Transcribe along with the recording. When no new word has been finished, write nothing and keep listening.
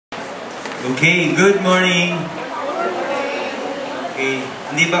Okay, good morning. Okay,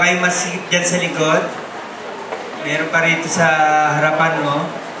 hindi ba kayo masikip dyan sa likod? Meron pa rito sa harapan mo.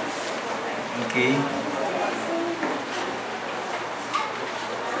 Okay.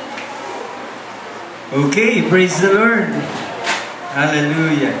 Okay, praise the Lord.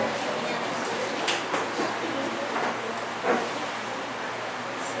 Hallelujah.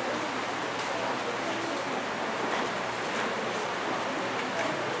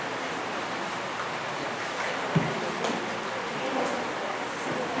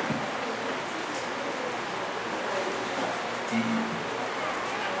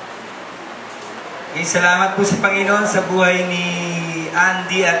 Okay, salamat po sa Panginoon sa buhay ni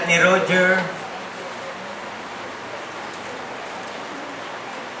Andy at ni Roger.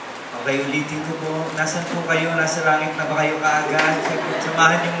 Okay, ulitin ko po. Nasaan po kayo? Nasa langit na ba kayo kaagad?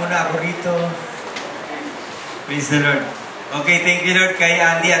 Samahan niyo muna ako rito. Praise the Lord. Okay, thank you Lord kay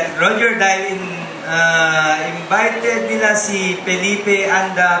Andy at Roger dahil invited nila si Felipe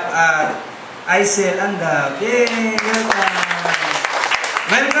Andap at Aisel Andap. Yay! Welcome!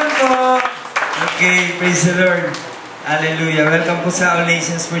 Welcome po! Okay, praise the Lord. Hallelujah. Welcome po sa All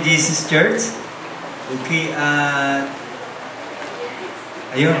Nations for Jesus Church. Okay,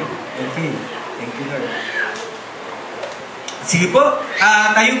 ayun. Okay, thank you Lord. Sige po,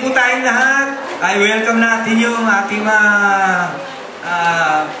 tayo po tayong lahat. I welcome natin yung ating mga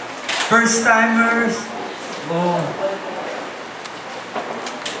first-timers.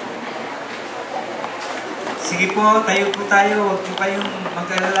 Sige po, tayo po tayo. Huwag po kayong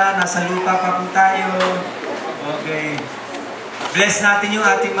mag-alala. Nasa lupa pa po tayo. Okay. Bless natin yung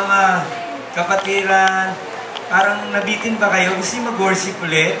ating mga kapatiran. Parang nabitin ba kayo? Gusto nyo mag-worship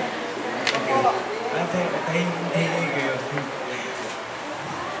ulit? Okay. Tayo kayo.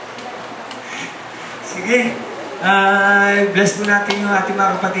 Sige. Bless po natin yung ating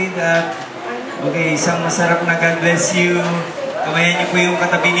mga kapatid. Okay, isang masarap na God bless you. Kamayan niyo po yung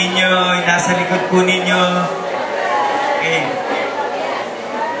katabi ninyo, yung nasa likod po ninyo. Okay.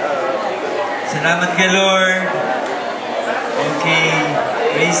 Salamat kay Lord. Okay.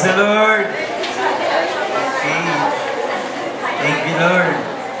 Praise the Lord. Okay. Thank you, Lord.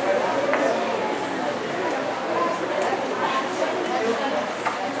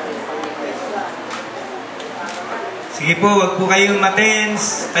 Sige po, wag po kayong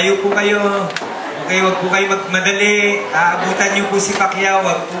matens. Tayo po kayo. Okay, wag po kayo magmadali. Aabutan niyo po si Pacquiao.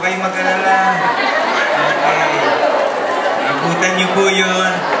 Wag po kayo mag-alala. Okay. Aabutan niyo po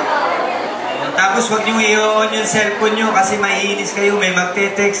yun. Tapos wag niyo i-on yung cellphone niyo kasi maiinis kayo. May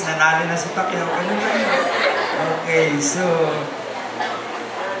magte-text. Nanalo na si Pacquiao. Ganun lang. Okay, so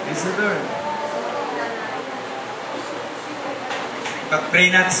praise the Lord.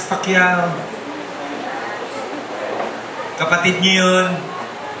 Pag-pray natin si Pacquiao. Kapatid niyo yun.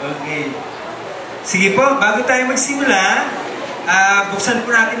 Okay. Sige po, bago tayo magsimula, buksan po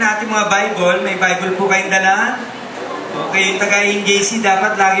natin ating mga Bible. May Bible po kayong dala. Okay, yung taga-JC,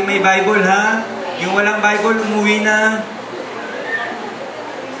 dapat lagi may Bible, ha? Yung walang Bible, umuwi na.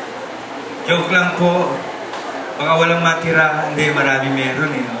 Joke lang po. Baka walang matira. Hindi, marami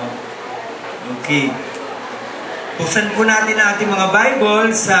meron eh. Oh. Okay. Buksan po natin ating mga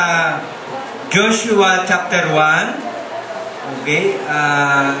Bible sa Joshua chapter 1. Okay,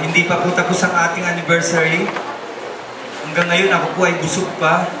 hindi pa po tapos ang ating anniversary. Hanggang ngayon ako po ay busog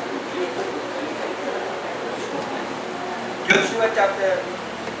pa. Joshua chapter.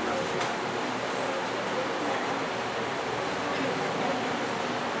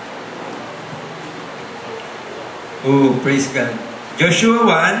 Oh, praise God. Joshua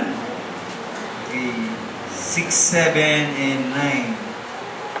 1, okay, 6, 7, and 9.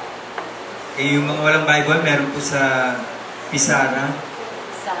 Okay, yung mga walang Bible, meron po sa Pisara.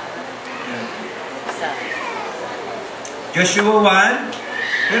 Joshua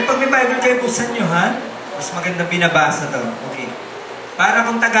 1. Pero pag may Bible kayo, buksan nyo, ha? Mas magandang binabasa to. Okay. Para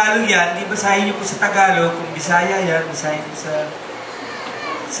kung Tagalog yan, di basahin nyo po sa Tagalog. Kung Bisaya yan, basahin po sa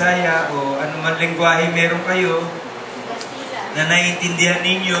Bisaya o anumang lengguwahe meron kayo na naiintindihan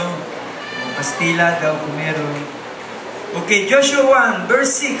ninyo. O Kastila daw kung meron. Okay, Joshua 1,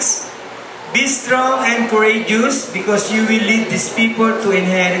 verse 6. Be strong and courageous, because you will lead these people to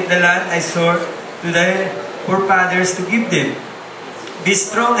inherit the land I swore to their forefathers to give them. Be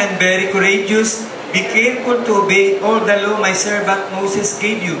strong and very courageous. Be careful to obey all the law my servant Moses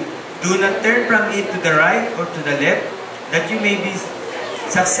gave you. Do not turn from it to the right or to the left, that you may be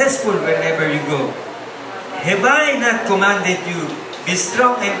successful wherever you go. Have I not commanded you? Be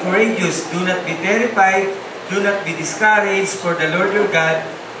strong and courageous. Do not be terrified. Do not be discouraged, for the Lord your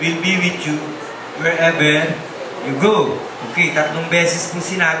God will be with you wherever you go. Okay, 3 beses po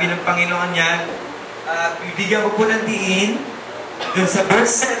sinabi ng Panginoon yan. Bibigyan ko po ng diin dun sa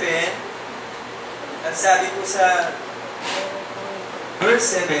verse 7. Ang sabi po sa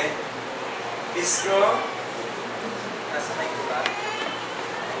verse 7, be strong. Nasa mic ko ba? Okay.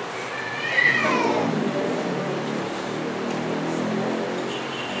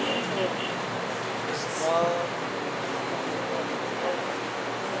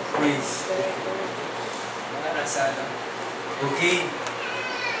 Praise. Mga nasa ano. Okay.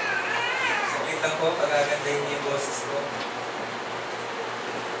 Sakit lang po, pagagandahin niyo yung boses ko.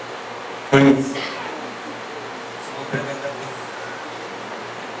 Praise. Sobrang ganda po.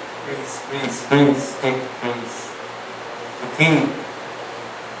 Praise, praise, praise, praise. Okay.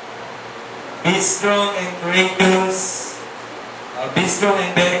 Be strong and courageous. Be strong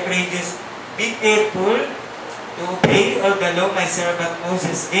and very courageous. Be careful to obey all the law my servant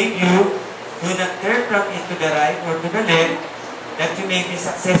Moses gave you. Do not turn from it to the right or to the left, that you may be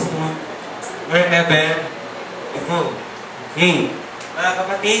successful wherever you go. Okay. Mga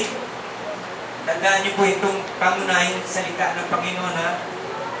kapatid, tandaan niyo po itong pangunahing salita ng Panginoon, ha?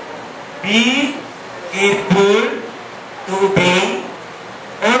 Be careful to obey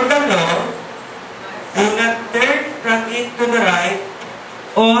all the law. Do not turn from it to the right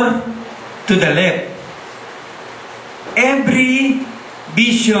or to the left. Every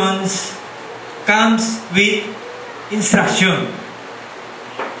visions comes with instruction.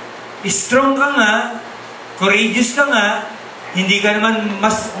 Strong ka nga, courageous ka nga, hindi ka naman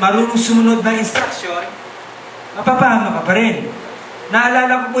mas marunong sumunod ng instruction, mapapahama ka pa rin.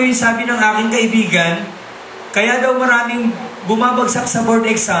 Naalala ko po yung sabi ng aking kaibigan, kaya daw maraming bumabagsak sa board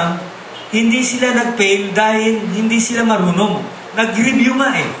exam, hindi sila nag-fail dahil hindi sila marunong. Nag-review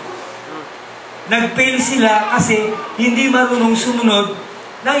nga eh. Nag-fail sila kasi hindi marunong sumunod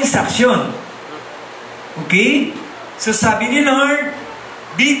ng instruction. Okay? So sabi ni Lord,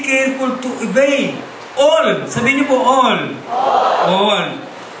 be careful to obey all. Sabi niyo po all. All.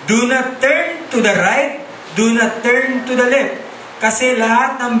 Do not turn to the right, do not turn to the left. Kasi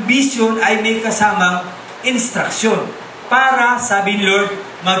lahat ng vision ay may kasamang instruction. Para, sabi ni Lord,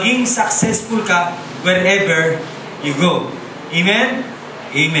 maging successful ka wherever you go. Amen?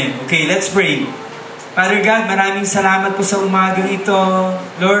 Amen. Okay, let's pray. Father God, maraming salamat po sa umagang ito.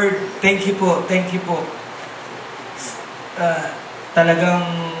 Lord, thank you po. Thank you po. Talagang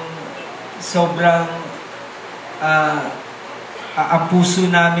sobrang ang puso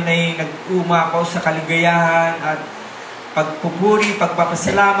namin ay nag-umakaw sa kaligayahan at pagpupuri,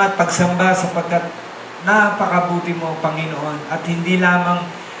 pagpapasalamat, pagsamba sapagkat napakabuti mo, Panginoon. At hindi lamang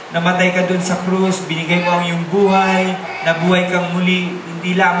namatay ka dun sa krus, binigay mo ang iyong buhay, nabuhay kang muli.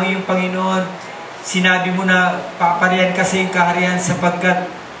 Hindi lamang yung Panginoon, sinabi mo na paparihan ka sa iyong kaharian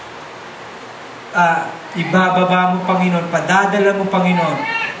sapagkat ibababa mo, Panginoon, padadala mo, Panginoon,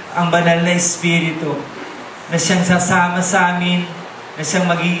 ang banal na Espiritu na siyang sasama sa amin, na siyang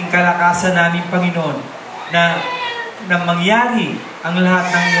magiging kalakasan namin, Panginoon, na mangyari ang lahat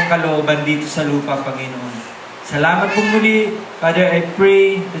ng iyong kalooban dito sa lupa, Panginoon. Salamat po muli. Father, I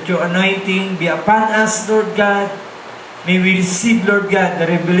pray that your anointing be upon us, Lord God. May we receive, Lord God, the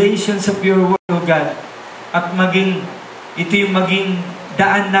revelations of your word, Lord God. At ito yung maging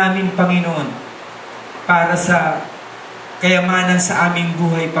daan namin, Panginoon, para sa kayamanan sa aming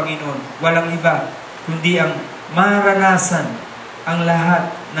buhay, Panginoon. Walang iba, kundi ang maranasan ang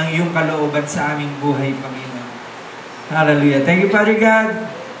lahat ng iyong kalooban sa aming buhay, Panginoon. Hallelujah. Thank you, Father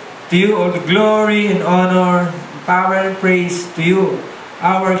God. To you all the glory and honor, power and praise. To you,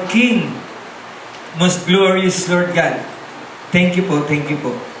 our King, most glorious Lord God. Thank you po, thank you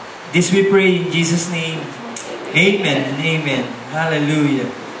po. This we pray in Jesus' name. Amen and amen. Hallelujah.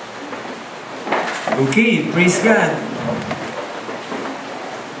 Okay, praise God.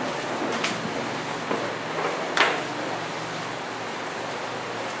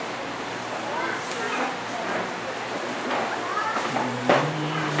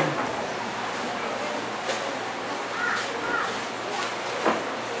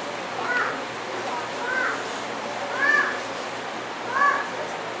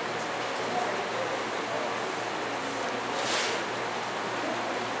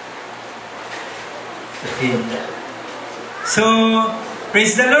 Okay. So,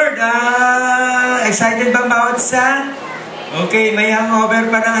 praise the Lord. Excited ba bawat isa? Okay, may hangover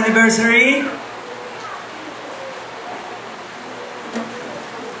pa ng anniversary?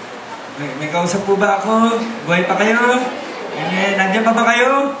 May kausap po ba ako? Buhay pa kayo? Nandiyan pa ba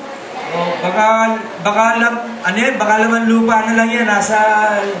kayo? O baka laman lupa na lang yan. Nasa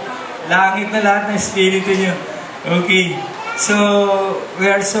langit na lahat ng espiritu nyo. Okay. So, we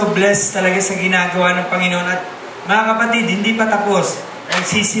are so blessed talaga sa ginagawa ng Panginoon at Mga kapatid, hindi pa tapos.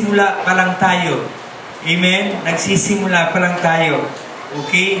 Nagsisimula pa lang tayo. Amen? Nagsisimula pa lang tayo.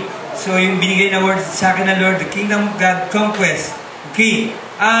 Okay? So, yung binigay na word sa akin ng Lord, the Kingdom of God Conquest. Okay.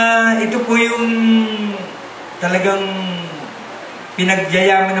 Ito po yung talagang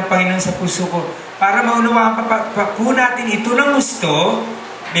pinagyayaman ng Panginoon sa puso ko. Para maunawaan pa po natin ito ng gusto,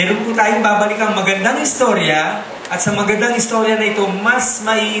 meron po tayong babalikan magandang istorya, at sa magandang istorya na ito, mas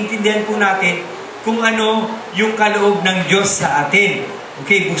maiintindihan po natin kung ano yung kaloob ng Diyos sa atin.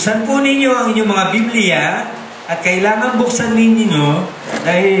 Okay, buksan po ninyo ang inyong mga Biblia, at kailangan buksan ninyo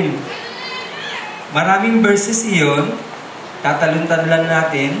dahil maraming verses iyon. Tatalon-talon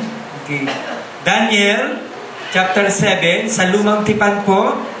natin. Okay. Daniel chapter 7, sa lumang tipan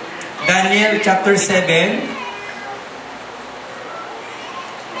po. Daniel chapter 7.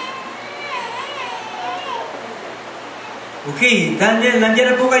 Okay, Daniel, nandiyan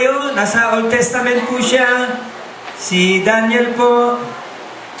na po kayo. Nasa Old Testament po siya. Si Daniel po,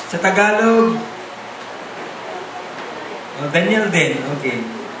 sa Tagalog. Daniel din, okay.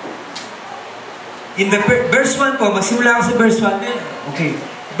 In the verse 1 po, magsimula ako sa verse 1. Okay.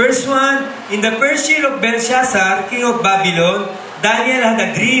 Verse 1, in the first year of Belshazzar, king of Babylon, Daniel had a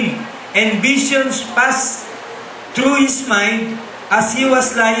dream, and visions passed through his mind as he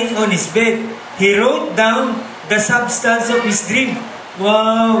was lying on his bed. He wrote down the substance of his dream.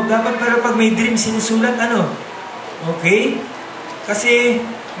 Wow! Dapat pero pag may dream, sinusulat ano? Okay? Kasi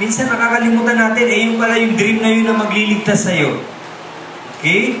minsan nakakalimutan natin, yung pala yung dream na yun na magliligtas sa'yo.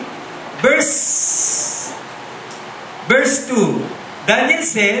 Okay? Verse 2, Daniel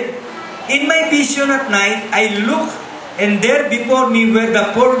said, in my vision at night, I looked, and there before me were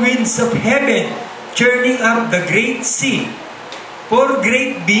the four winds of heaven, churning up the great sea. Four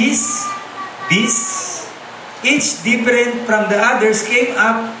great beasts, each different from the others, came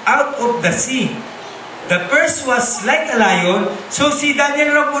up out of the sea. The first was like a lion. So si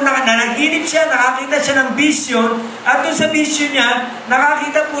Daniel raw po, nanaginip siya, nakakita siya ng vision, at doon sa vision niya,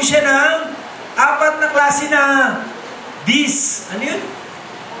 nakakita po siya ng apat na klase na beast. Ano yun?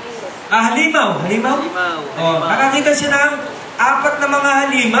 Halimaw. Halimaw? Nakakita siya ng apat na mga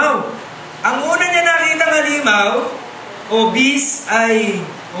halimaw. Ang una niya nakita ng halimaw, o beast, ay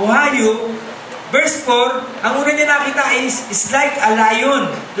hayop. Verse 4, ang una niya nakita is like a lion.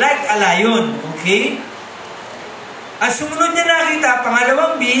 Like a lion. Okay? Ang sumunod niya nakita,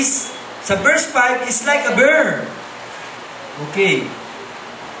 pangalawang beast, sa verse 5, is like a bear. Okay.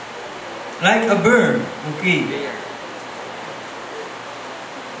 Like a bear. Okay.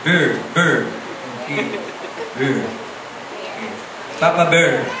 Bear. Okay. Bear. Okay. Papa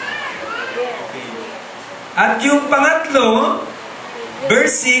Bear. Okay. At yung pangatlo,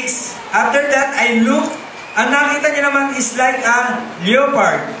 verse 6, after that I looked, ang nakita niya naman is like a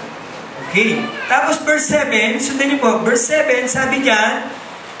leopard. Okay. Tapos verse 7, sundan niyo po, verse 7, sabi niya,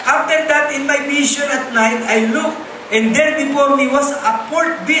 after that in my vision at night, I looked, and there before me was a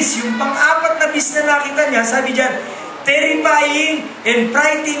fourth beast. Yung pang-apat na beast na nakita niya, sabi niya, terrifying and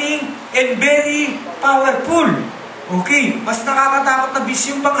frightening and very powerful. Okay. Mas nakakatakot na beast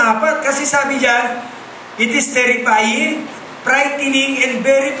yung pang-apat, kasi sabi niya, it is terrifying, frightening, and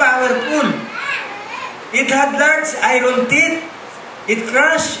very powerful. It had large iron teeth. It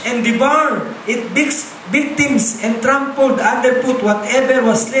crushed and devoured. It victims and trampled underfoot whatever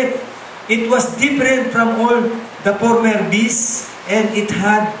was left. It was different from all the former beasts, and it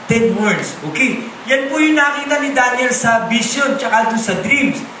had 10 horns. Okay, yan po yung nakita ni Daniel sa vision, tsaka doon sa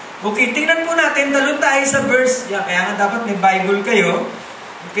dreams. Okay, tingnan po natin, talon tayo sa verse, kaya nga dapat may Bible kayo.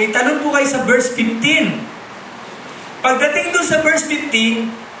 Okay, talon po kayo sa verse 15. Pagdating doon sa verse 15,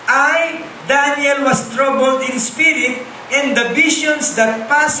 I, Daniel, was troubled in spirit, and the visions that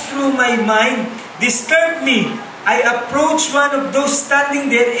passed through my mind disturbed me. I approached one of those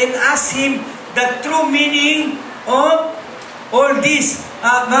standing there and asked him the true meaning of all this.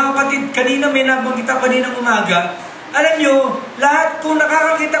 Mga kapatid, kanina may nabanggit ako kaninang umaga. Alam nyo, lahat, kung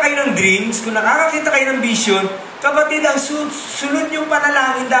nakakakita kayo ng dreams, kung nakakakita kayo ng vision, kapatid, ang sunod yung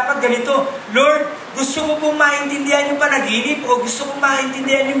panalangin dapat ganito, Lord, gusto ko pong maintindihan yung panaginip o gusto kong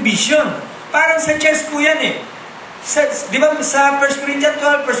maintindihan yung vision. Parang sa chess po yan eh. Di ba sa 1 Corinthians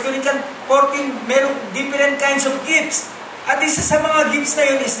 12, 1 Corinthians 14, merong different kinds of gifts. At isa sa mga gifts na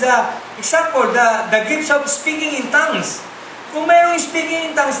yun is the example, the gifts of speaking in tongues. Kung merong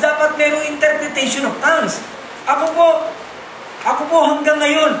speaking in tongues, dapat merong interpretation of tongues. Ako po hanggang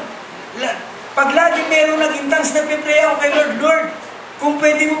ngayon, pag lagi merong naging tongues, nagpe-pray ako kay Lord, Lord, kung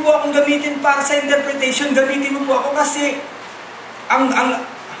pwede mo po akong gamitin para sa interpretation, gamitin mo po ako kasi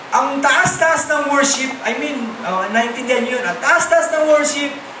ang taas-taas ng worship, naintindihan nyo yun, ang taas-taas ng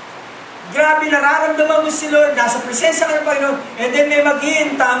worship, grabe, nararamdaman mo si Lord, nasa presensya ka ng Panginoon, and then may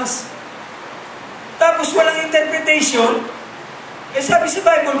mag-in tongues, tapos walang interpretation, sabi sa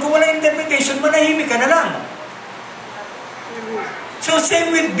Bible, kung walang interpretation, manahimik ka na lang. So same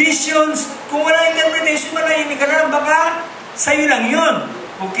with visions, kung walang interpretation, manahimik ka na lang, baka sa'yo lang yun.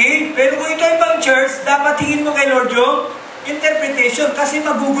 Okay? Pero kung ito ay pang church, dapat tingin mo kay Lord yung interpretation, kasi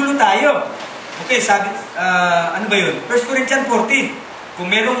magugulo tayo. Okay, sabi, ano ba yun? 1 Corinthians 14. Kung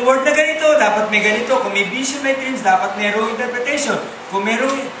merong word na ganito, dapat may ganito. Kung may vision, may dreams, dapat merong interpretation. Kung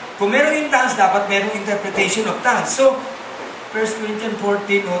merong in tongues, dapat merong interpretation of tongues. So, 1 Corinthians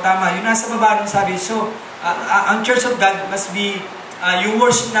 14, tama, yun nasa baba nung sabi. So, ang Church of God must be, yung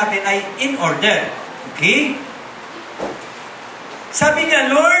worship natin ay in order. Okay? Sabi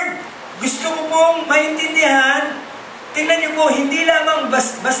niya, Lord, gusto ko pong maintindihan. Tingnan niyo po, hindi lamang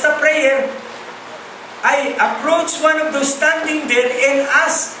basta prayer, I approach one of those standing there and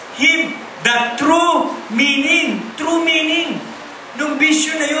ask him the true meaning nung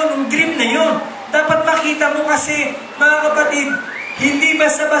vision na yun, nung dream na yun. Dapat makita mo kasi, mga kapatid, hindi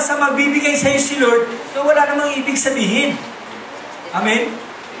basta-basta magbibigay sa'yo si Lord na wala namang ibig sabihin. Amen?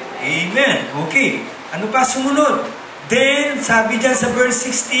 Amen. Okay. Ano pa sumunod? Then, sabi dyan sa verse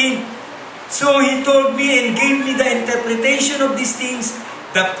 16, so he told me and gave me the interpretation of these things.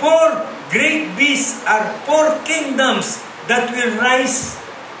 The four great beasts are four kingdoms that will rise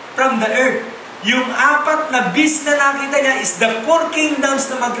from the earth. Yung apat na beast na nakita niya is the four kingdoms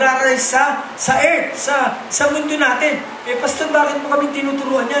na magra-rise sa earth, sa mundo natin. Pastor, bakit mo kami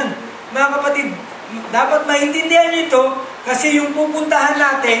tinuturuan yan? Mga kapatid, dapat maintindihan niyo ito kasi yung pupuntahan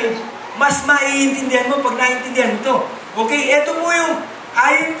natin, mas maiintindihan mo pag naiintindihan mo ito. Okay, ito po yung,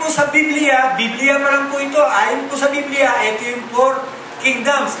 ayon po sa Biblia pa lang po ito, ayon po sa Biblia, ito yung four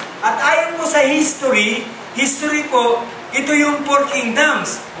kingdoms. At ayon po sa history po, ito yung four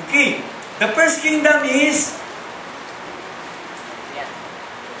kingdoms. Okay. The first kingdom is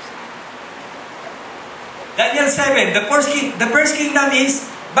Daniel 7. The first kingdom is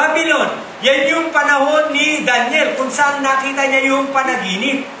Babylon. Yan yung panahon ni Daniel kung saan nakita niya yung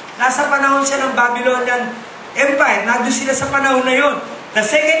panaginip. Nasa panahon siya ng Babylonian Empire. Nandun sila sa panahon na yon. The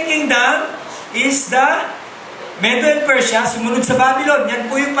second kingdom is the Medo and Persia, sumunod sa Babylon. Yan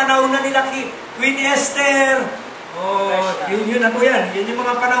po yung panahon na nila Queen Esther. Yun na po yan. Yan yung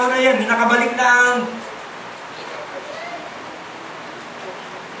mga panahon na yan. Yung nakabalik na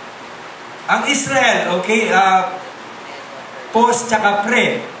ang Israel. Okay? Post tsaka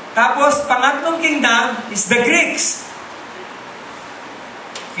pre. Tapos, pangatlong kingdom is the Greeks.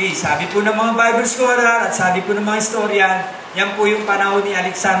 Okay, sabi po ng mga Bible scholar at sabi po ng mga historian, yan po yung panahon ni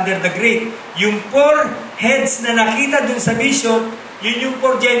Alexander the Great. Yung four heads na nakita dun sa vision, yun yung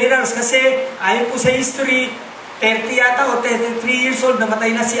four generals. Kasi ayon po sa history, 30 yata o 33 years old,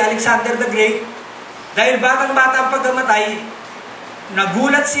 namatay na si Alexander the Great. Dahil batang-bata ang pagkamatay,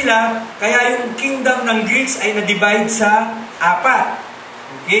 nagulat sila, kaya yung kingdom ng Greeks ay na-divide sa apat.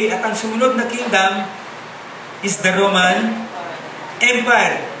 Okay, at ang sumunod na kingdom is the Roman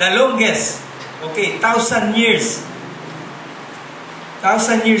Empire, the longest. Okay, 1,000 years.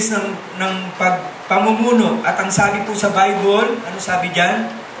 1,000 years ng pamumuno. At ang sabi po sa Bible, ano sabi dyan?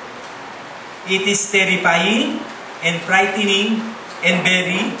 It is terrifying and frightening and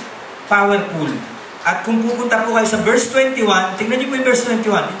very powerful. At kung pupunta po kayo sa verse 21, tingnan niyo po yung verse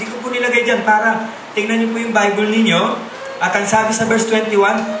 21. Hindi ko po nilagay dyan para tingnan niyo po yung Bible ninyo. At ang sabi sa verse 21,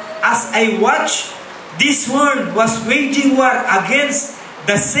 as I watch, this world was waging war against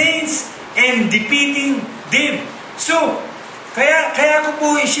the saints and defeating them. So, kaya ko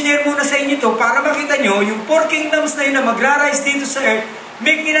po i-share muna sa inyo to para makita nyo, yung four kingdoms na yun na magra-rise dito sa earth,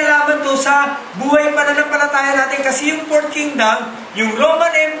 may kinalaman to sa buhay pananampalataya natin. Kasi yung fourth kingdom, yung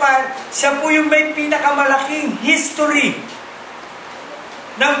Roman Empire, siya po yung may pinakamalaking history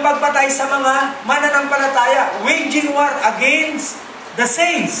ng pagpatay sa mga mananampalataya, waging war against the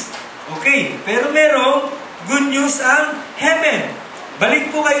saints. Okay, pero merong good news ang heaven. Balik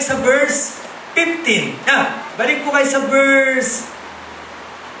po kayo sa verse 15. Balik po kayo sa verse...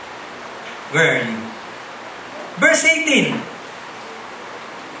 Where are you? Verse 18.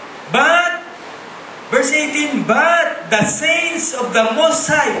 Verse 18, but the saints of the Most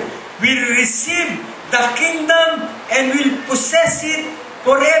High will receive the kingdom and will possess it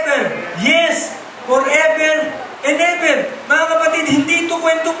forever. Yes, forever and ever. Mga kapatid, hindi ito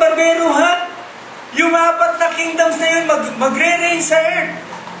kwentong barbero, ha? Yung apat na kingdoms na yun, magre-reign sa earth.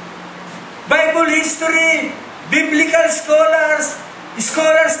 Bible history, biblical scholars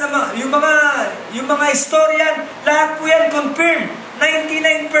na yung mga historian, lahat po yan confirm.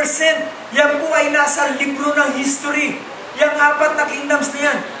 99% yan po ay nasa libro ng history. Yung apat na kingdoms na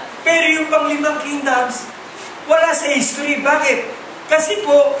yan. Pero yung pang-limang kingdoms, wala sa history. Bakit? Kasi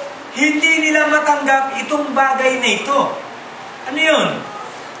po, hindi nila matanggap itong bagay na ito. Ano yun?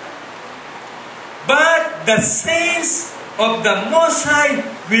 But the saints of the Most High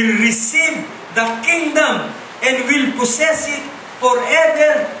will receive the kingdom and will possess it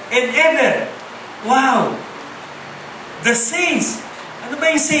forever and ever. Wow! The saints. Ano ba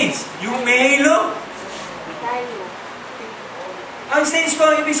yung saints? Yung may halo? Ang saints po,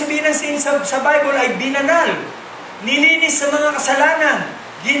 ang ibig sabihin ng saints sa Bible ay binanal. Nilinis sa mga kasalanan.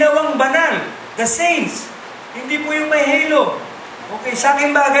 Ginawang banal. The saints. Hindi po yung may halo. Okay, sa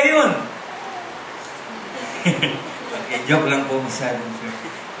akin bagay yun. Okay, joke lang po masyadong.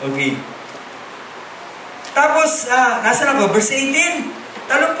 Okay. Tapos, nasa na ba? Verse 18.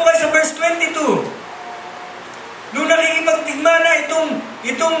 Talong po kayo sa verse 22. Nung nakikipagtigmana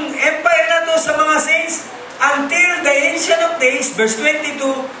itong empire na to sa mga saints, until the Ancient of Days, verse 22,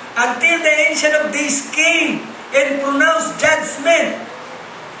 until the Ancient of Days came and pronounced judgment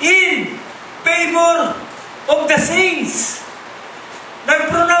in favor of the saints.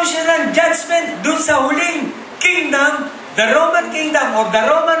 Nag-pronounce siya ng judgment dun sa huling kingdom, the Roman kingdom or the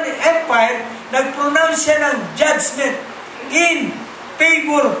Roman Empire, nag-pronounce siya ng judgment in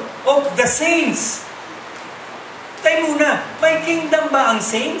favor of the saints. Tayo muna, may kingdom ba ang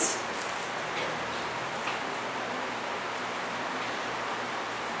saints?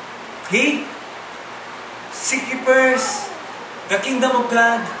 Okay? Seek ye first the kingdom of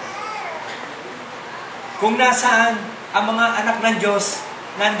God. Kung nasaan ang mga anak ng Diyos,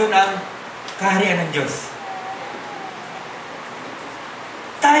 nandun ang kaharian ng Diyos.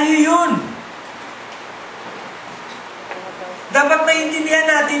 Tayo yun. Dapat maintindihan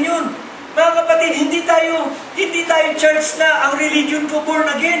natin yun. Mga kapatid, hindi tayo church na ang religion ko born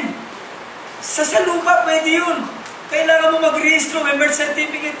again. Sa lupa, pwede yun. Kailangan mo mag-rehistro, may birth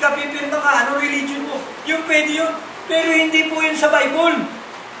certificate ka, pipirma ka, anong religion mo? Yung pwede yun. Pero hindi po yun sa Bible.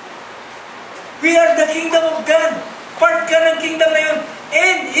 We are the kingdom of God. Part ka ng kingdom na yun.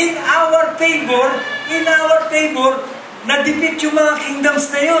 And in our favor, na-defeat yung mga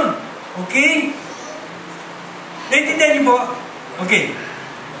kingdoms na yun. Okay? Naintindihan niyo po? Okay.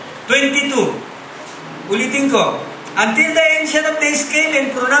 22. Ulitin ko. Until the Ancient of Days came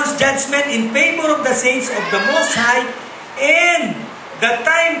and pronounced judgment in favor of the saints of the Most High, and the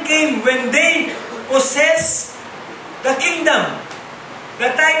time came when they possess the kingdom.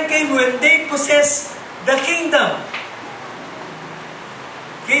 The time came when they possess the kingdom.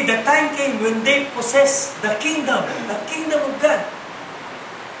 Okay, the time came when they possess the kingdom of God.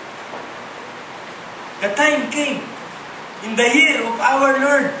 The time came in the year of our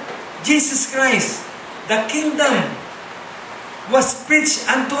Lord Jesus Christ. The kingdom was preached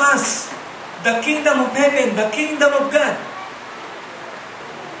unto us. The kingdom of heaven, the kingdom of God.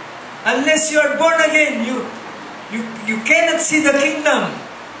 Unless you are born again, you cannot see the kingdom.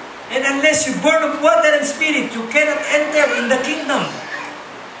 And unless you're born of water and spirit, you cannot enter in the kingdom.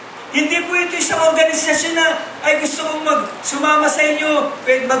 Hindi po ito isang organisasyon na, ay gusto kong sumama sa inyo,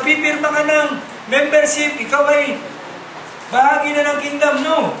 magpipirma ka ng membership, ikaw ay bahagi na ng kingdom.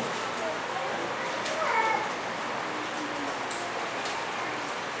 No.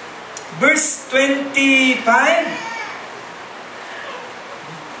 Verse 25,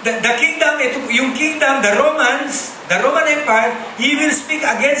 the kingdom, yung kingdom, the Roman Empire, he will speak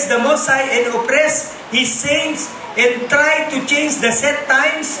against the Most High and oppress his saints and try to change the set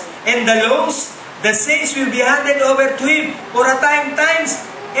times and the laws. The saints will be handed over to him for a times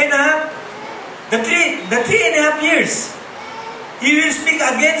and a half, the 3.5 years. He will speak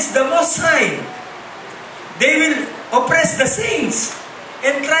against the Most High. They will oppress the saints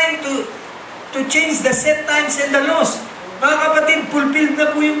and trying to change the set times and the laws. Mga kapatid, fulfilled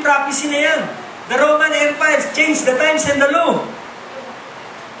na po yung prophecy na yan. The Roman Empire changed the times and the law.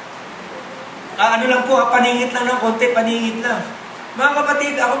 Ano lang po, paningit lang ng konti, paningit lang. Mga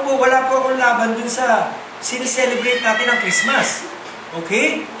kapatid, ako po, wala po akong laban dun sa sineselebrate natin ang Christmas.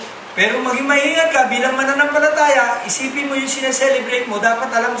 Okay? Pero maging maingat ka, bilang mananampalataya, isipin mo yung sineselebrate mo,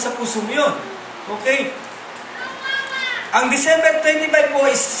 dapat alam mo sa puso mo yun. Okay? Ang December 25 po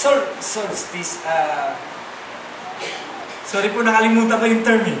is solstice. Sorry po, nakalimutan ko yung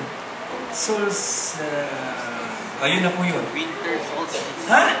term eh. Ayun na po yun. Winter solstice.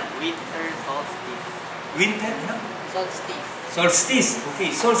 Ha? Winter solstice. Winter? No? Solstice. Solstice.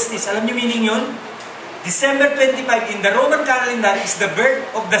 Okay, solstice. Alam niyo meaning yun? December 25 in the Roman calendar is the birth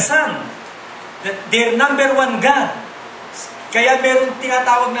of the sun. Their number one God. Kaya meron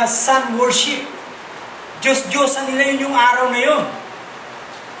tinatawag na sun worship. Diyos-Diyosan nila yun yung araw na yun.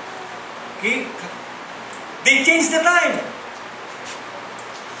 Okay? They changed the time.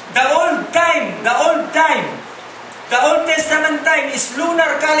 The old Testament time is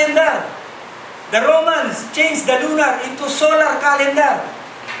lunar calendar. The Romans changed the lunar into solar calendar.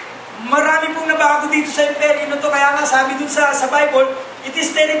 Marami pong nabago dito sa imperyo na to. Kaya nga sabi dun sa Bible, it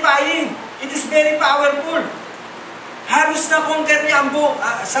is terrifying. It is very powerful. Halos na conquer niya ang buong,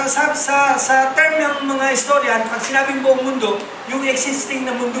 sa term ng mga historian, pag sinabing buong mundo, yung existing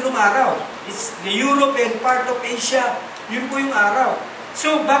na mundo ng araw. It's the Europe and part of Asia. Yun po yung araw.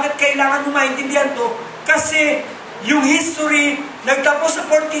 So, bakit kailangan mo maintindihan to? Kasi, yung history, nagtapos sa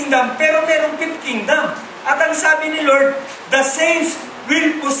 4th kingdom, pero merong 5th kingdom. At ang sabi ni Lord, the saints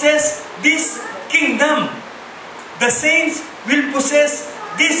will possess this kingdom. The saints will possess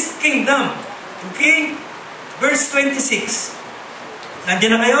this kingdom. Okay? Verse 26.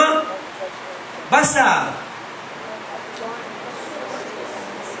 Nandiyan na kayo? Basa.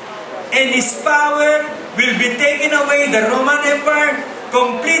 And his power will be taken away, the Roman Empire,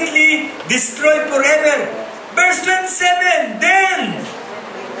 completely destroyed forever. Verse 27, then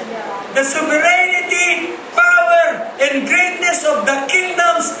the sovereignty, power, and greatness of the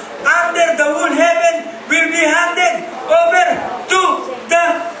kingdoms under the whole heaven will be handed over to the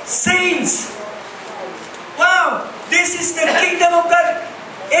saints. Wow! This is the kingdom of God.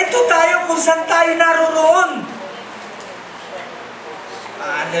 Ito tayo kung saan tayo naroroon.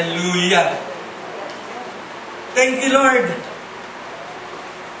 Hallelujah! Thank you, Lord.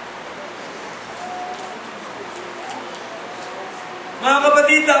 Mga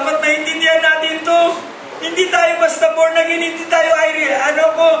kapatid, dapat maintindihan natin ito. Hindi tayo basta born again, hindi tayo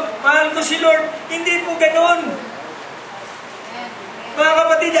mahal ko si Lord. Hindi po ganon. Mga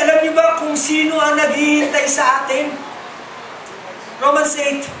kapatid, alam niyo ba kung sino ang naghihintay sa atin? Romans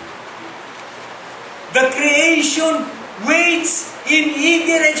 8. The creation waits in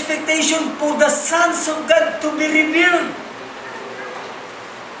eager expectation for the sons of God to be revealed.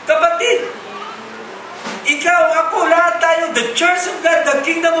 Kapatid, ikaw, ako, lahat tayo, the church of God, the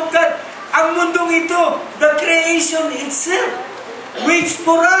kingdom of God, ang mundong ito, the creation itself, waits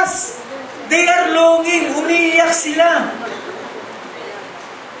for us. They are longing, umiiyak sila.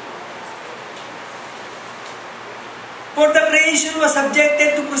 For the creation was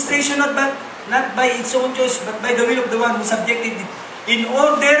subjected to frustration not by its own choice, but by the will of the one who subjected it. In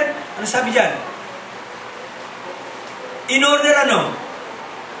order, ano sabi dyan? In order ano?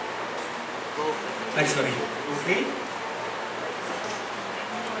 Ay, sorry. Okay?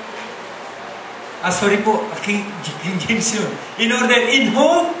 Sorry po. King James yun. In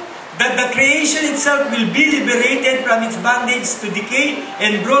hope that the creation itself will be liberated from its bondage to decay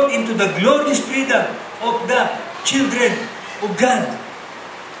and brought into the glorious freedom of the children of God.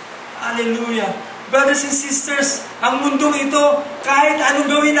 Hallelujah. Brothers and sisters, ang mundong ito, kahit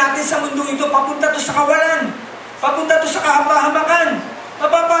anong gawin natin sa mundong ito, papunta to sa kawalan. Papunta to sa kahaba-habakan.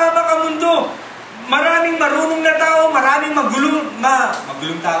 Mapapahamak ang mundo. Maraming marunong na tao, maraming matalinong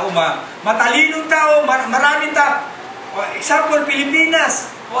tao, maraming tao. Example, Pilipinas.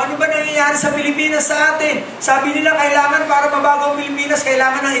 O ano ba nangyayari sa Pilipinas sa atin? Sabi nila, kailangan para mabago ang Pilipinas,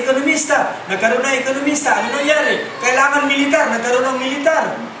 kailangan ng ekonomista. Nagkaroon ng ekonomista. Ano nangyari? Kailangan militar. Nagkaroon ng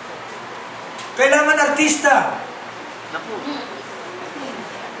militar. Kailangan artista. Naku.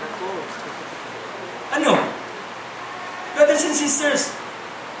 Ano? Brothers and sisters,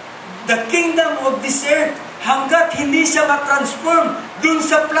 the kingdom of this earth, hanggat hindi siya matransform dun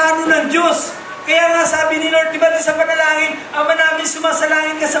sa plano ng Diyos. Kaya nga sabi ni Lord, diba sa panalangin, Ama namin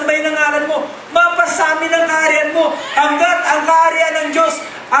sumasalangin ka sa bay ng ngalan mo, mapasamin ang kaharian mo, hanggat ang kaharian ng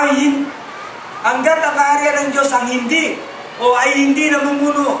Diyos ang hindi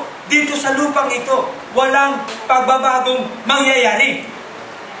namumuno dito sa lupang ito, walang pagbabagong mangyayari.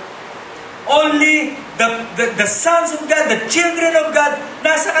 Only the sons of God, the children of God,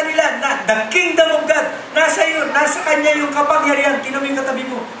 nasa kanila, the kingdom of God, nasa kanya yung kapangyarihan. Tinawin katabi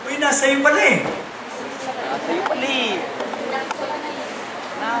mo, uy, nasa iyo pala eh. Nasa iyo pala eh.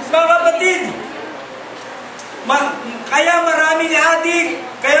 Mga kapatid, kaya maraming adik,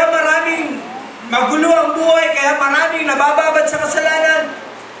 kaya maraming magulo ang buhay, kaya maraming nabababad sa kasalanan.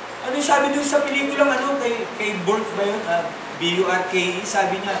 Ano sabi doon sa pelikulang kay Burke ba yun? B-U-R-K-E,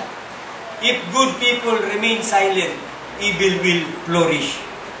 sabi niya, if good people remain silent, evil will flourish.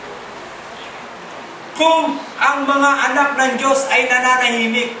 Kung ang mga anak ng Diyos ay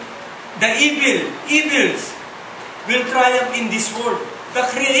nananahimik, the evils will triumph in this world. The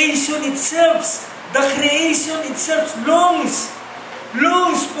creation itself longs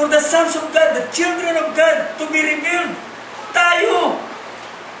for the sons of God, the children of God, to be revealed. Tayo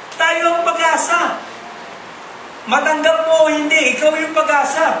ang pag-asa. Matanggap mo o hindi, ikaw yung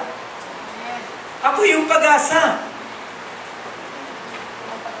pag-asa. Ako yung pag-asa.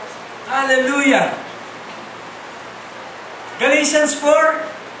 Hallelujah! Galatians 4,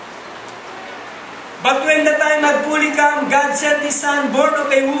 but when the time had fully come, God sent His Son, born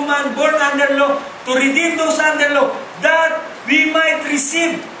of a woman, born under law, to redeem those under law, that we might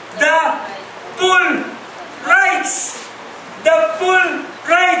receive the full rights. The full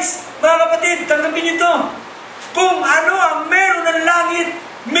rights. Mga kapatid, tanggapin niyo ito. Kung ano ang meron ng langit,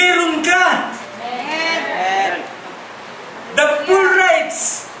 meron ka. Amen. The full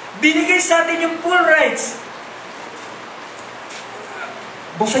rights. Binigay sa atin yung full rights.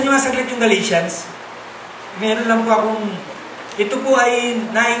 Buksan nyo nga saglit yung Galatians. Meron lang po akong, ito po ay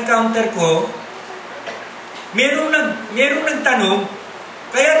na-encounter ko. Merong nagtanong,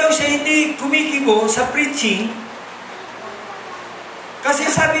 kaya daw siya hindi kumikibo sa preaching. Kasi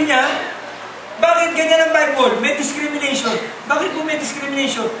sabi niya, bakit ganyan ang Bible? May discrimination. Bakit po may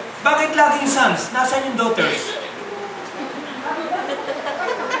discrimination? Bakit laging sons? Nasaan yung daughters?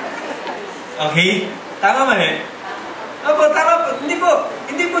 Okay? Tama mali? Opo, tama po.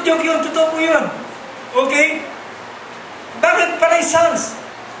 Hindi po joke yun. Totoo po yun. Okay? Bakit panay sons?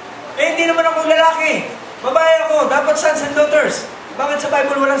 Eh, hindi naman ako lalaki. Babae ako. Dapat sons and daughters. Bakit sa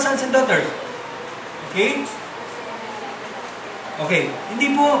Bible walang sons and daughters? Okay? Okay.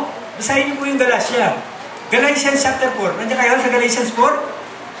 Hindi po, basahin niyo po yung Galatia. Galatians chapter 4. Nandiyan kayo sa Galatians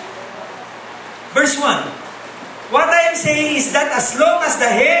 4? Verse 1. What I am saying is that as long as the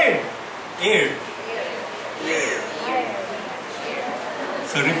hair.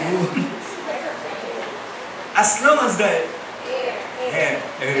 Sorry po. As long as the hair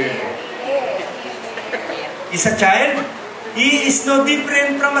is a child, he is no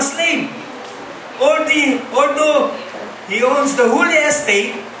different from a slave. Although he owns the whole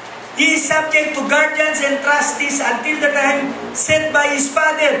estate, he is subject to guardians and trustees until the time set by his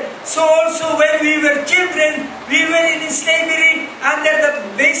father. So also when we were children, we were in slavery under the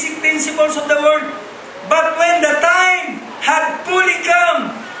basic principles of the world. But when the time had fully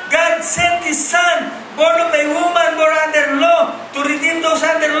come, God sent His Son, born of a woman, born under law, to redeem those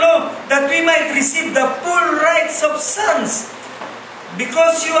under law, that we might receive the full rights of sons.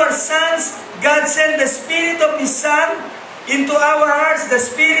 Because you are sons, God sent the Spirit of His Son into our hearts, the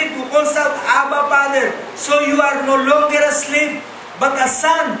Spirit who calls out, Abba, Father. So you are no longer a slave, but a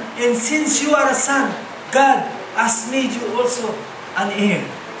son. And since you are a son, God has made you also an heir.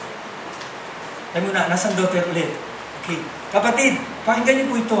 Tayo muna, nasaan daughter ulit? Okay. Kapatid, pakinggan niyo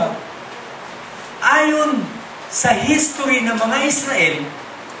po ito ha. Ayon sa history ng mga Israel,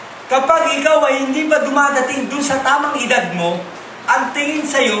 kapag ikaw ay hindi pa dumadating dun sa tamang edad mo, ang tingin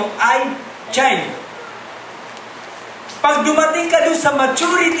sa'yo ay child. Pag dumating ka dun sa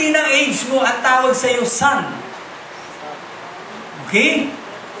maturity ng age mo, ang tawag sa'yo son. Okay?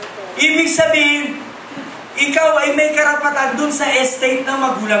 Ibig sabihin, ikaw ay may karapatan dun sa estate ng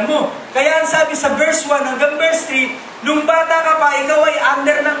magulang mo. Kaya ang sabi sa verse 1 hanggang verse 3, nung bata ka pa, ikaw ay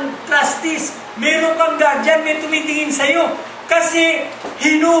under ng trustees. Meron kang guardian, may tumitingin sa'yo. Kasi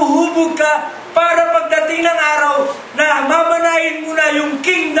hinuhubog ka para pagdating ng araw na mamanahin mo na yung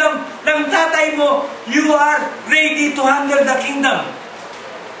kingdom ng tatay mo, you are ready to handle the kingdom.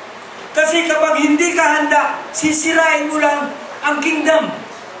 Kasi kapag hindi ka handa, sisirain mo lang ang kingdom.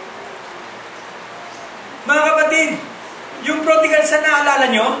 Mga kapatid, yung prodigal son,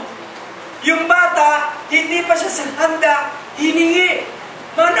 naalala nyo? Yung bata, hindi pa siya handa, hiningi.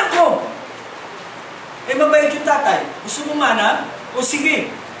 Mana ko. Eh, mabait yung tatay. Gusto mo mana? O sige.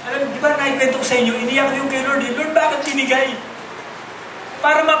 Alam, di ba naikwento ko sa inyo, iniyak yung kay Lord. Lord, bakit binigay?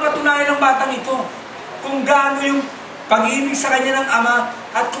 Para mapatunayan ng batang ito kung gaano yung pag-ibig sa kanya ng ama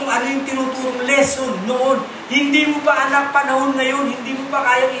at kung ano yung tinuturong lesson noon. Hindi mo pa anak panahon ngayon, hindi mo pa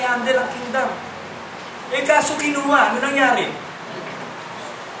kayang i-handle ang kingdom. Eh kaso kinuha, ano nangyari?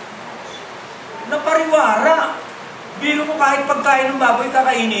 Napariwara. Biro mo kahit pagkain ng baboy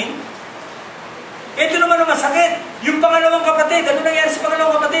kakainin. Ito naman ang masakit. Yung pangalawang kapatid, ano nangyari sa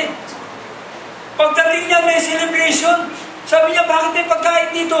pangalawang kapatid? Pagdating niya may celebration, sabi niya, bakit may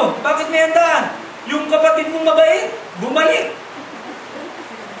pagkain dito? Bakit may handaan? Yung kapatid mong mabait, bumalik.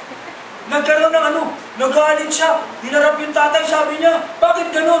 Nagkaroon ng ano, nagalit siya, hinarap yung tatay, sabi niya,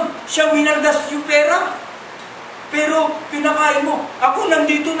 bakit ganun? Siya winardas yung pera, pero pinakain mo. Ako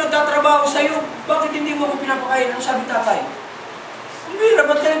nandito nagtatrabaho sa'yo, bakit hindi mo ako pinapakain? Ano sabi tatay? Umira,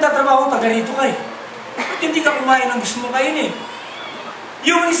 ba't ka nagtatrabaho? Taga rito ka eh. Ba't hindi ka kumain ng gusto mo kainin?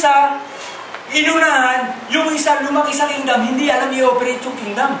 Yung isa, inunahan, yung isa lumaki sa kingdom, hindi alam i-operate yung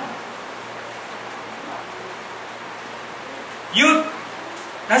kingdom. Youth,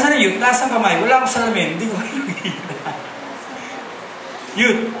 nasaan na youth? Nasaan kamay? Wala akong salamin. Hindi ko makikita.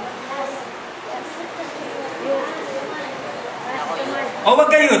 Youth. O wag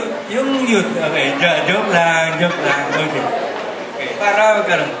ka youth. Yung youth, okay. Joke lang. Okay. Okay, para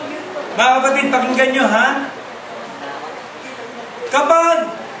magkaroon. Mga kapatid, pakinggan nyo, ha?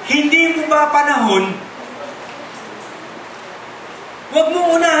 Kapag hindi mo ba panahon, huwag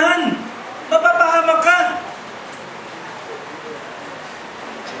mo unahan. Mapapahamak ka.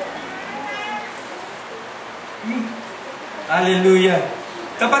 Hallelujah.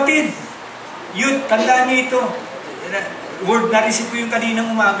 Kapatid, youth, tandaan niyo ito. Word na receive ko yung kaninang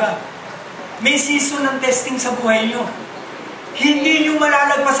umaga. May season ng testing sa buhay nyo. Hindi nyo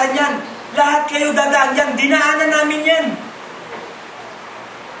malalagpasan yan. Lahat kayo dadaan yan. Dinaanan namin yan.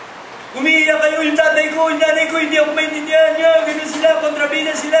 Umiiyak kayo, yung tatay ko, yung nanay ko, hindi ako maintindihan niya. Ganyan sila,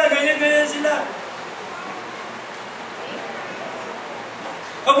 kontrabida sila, ganyan sila.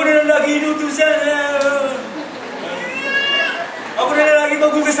 Ako na lang lagi inutusan. Ako na lang lagi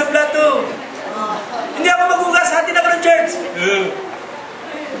magugas sa plato. Hindi ako magugas, hatin ako ng church.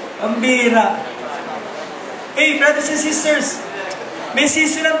 Ang bira. Hey, brothers and sisters, may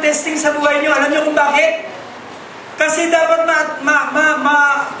season ng testing sa buhay nyo. Alam nyo kung bakit? Kasi dapat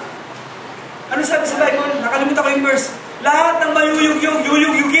ano sabi sa Bible? Nakalimutan ko yung verse. Lahat ng mayuyugyug,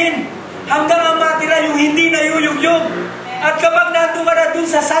 yuyugyugin. Hanggang ang matira yung hindi na yuyugyug. At kapag nandun ka na dun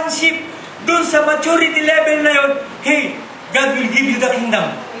sa sonship, dun sa maturity level na yun, hey, God will give you the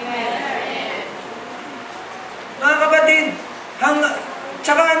kingdom. Mga kapatid,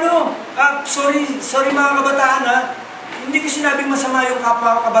 tsaka sorry mga kabataan ha, hindi ko sinabing masama yung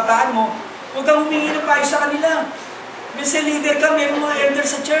kapwa kabataan mo, huwag kang humingi ng payo sa kanila. Kasi leader ka, may mga elder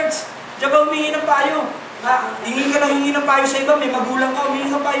sa church. Diyan ka humingi ng payo. Hingi ka lang hingi ng payo sa iba, may magulang ka,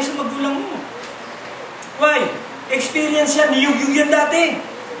 humingi ng payo sa magulang mo. Why? Experience yan, niyug-yug yan dati.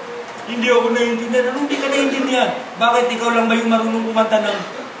 Hindi ako naiintindihan. Ano hindi ka naiintindihan? Bakit ikaw lang ba yung marunong kumanta ng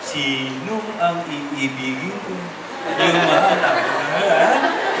sino ang iibigin ko? Yung mahal ako.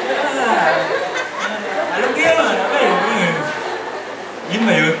 Alam ko yan, yun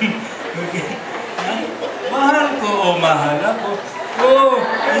ba yun? Mahal ko o mahal ako. Oh,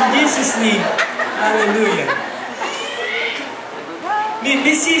 in Jesus' name. Hallelujah.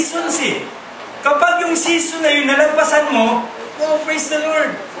 May seasons eh. Kapag yung season na yun nalagpasan mo, oh, praise the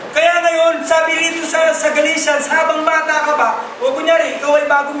Lord. Kaya ngayon, sabi rito sa Galatians, habang bata ka ba, o kunyari, ikaw ay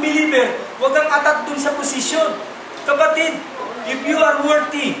bagong believer, huwag kang atat dun sa posisyon. Kapatid, if you are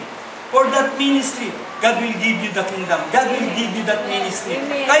worthy for that ministry, God will give you the kingdom. God will give you that ministry.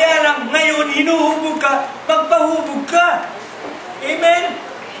 Kaya lang, ngayon, hinuhubog ka, magpahubog ka. Amen?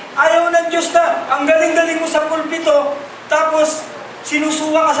 Ayaw ng Diyos na, ang galing-galing mo sa pulpito, tapos,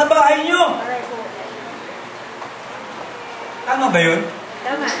 sinusuwa ka sa bahay nyo. Tama ba yun?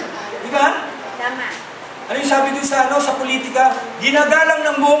 Tama. Diba? Tama. Ano yung sabi din sa politika? Ginagalang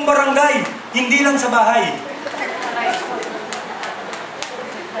ng buong barangay, hindi lang sa bahay.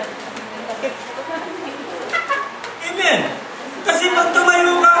 Amen. Kasi pag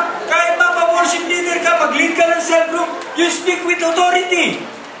tumayo ka, kahit mapa-worship leader ka, mag-lead ka ng cell group, you speak with authority.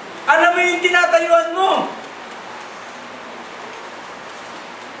 Alam mo yung tinatayuan mo.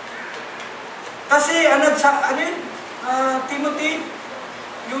 Kasi, Timothy,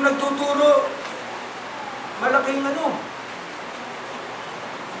 yung nagtuturo, malaking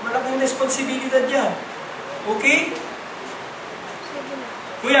responsibilidad yan. Okay?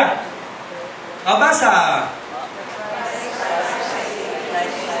 Kuya, mabasa.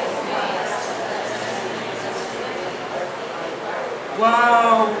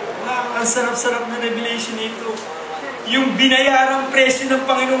 Wow! Ang sarap-sarap na revelation nito. Yung binayarang presyo ng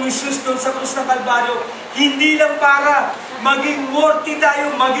Panginoong Hesus doon sa krus ng Kalbaryo, hindi lang para maging worthy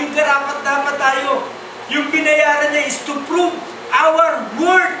tayo, maging karapat-dapat tayo. Yung binayaran niya is to prove our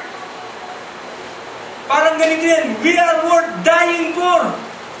worth. Parang ganito yan, we are worth dying for.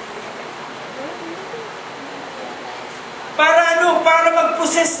 Para Para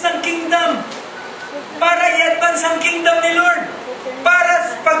mag-possess ng kingdom. Para i-advance ang kingdom ni Lord.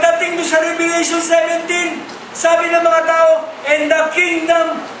 Para pagdating doon sa Revelation 17, sabi ng mga tao, and the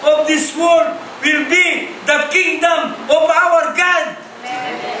kingdom of this world will be the kingdom of our God.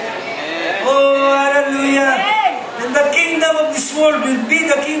 Oh, hallelujah. And the kingdom of this world will be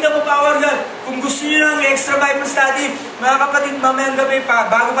the kingdom of our God. Kung gusto niyo ng extra Bible study, mga kapatid, mamayang gabi pa,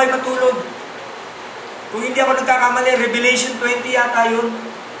 bago kayo matulog, kung hindi ako nagkakamali, Revelation 20 yata yun,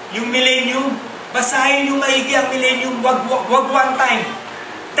 yung millennium, basahin yung maigi ang millennium, wag one time.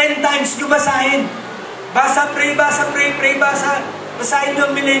 10 times nyo basahin. Basa, pray, basa. Basahin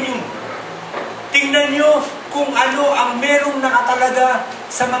nyo ang millennium. Tingnan nyo kung ano ang merong nakatalaga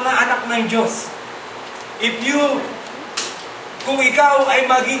sa mga anak ng Diyos. Kung ikaw ay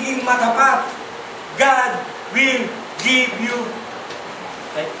magiging matapat, God will give you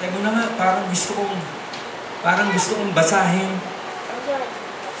Tayo na nga, parang gusto kong basahin.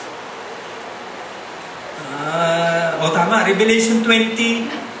 Tama, Revelation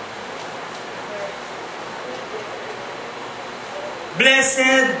 20.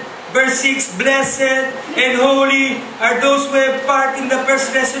 Blessed, verse 6, blessed and holy are those who have part in the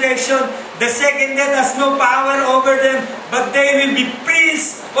first resurrection. The second death has no power over them, but they will be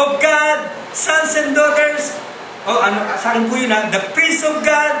priests of God, sons and daughters. Sa akin po yun ha. The priests of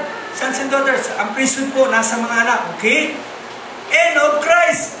God, sons and daughters. Ang priesthood po, nasa mga anak, okay? And of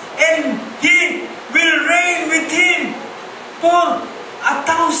Christ, and He will reign with Him for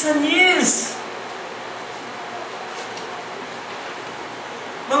 1,000 years.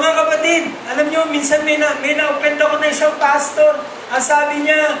 Mga kapatid, alam nyo, minsan may na-offend ako na isang pastor. Ang sabi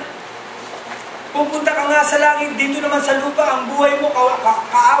niya, pupunta ka nga sa langit, dito naman sa lupa, ang buhay mo,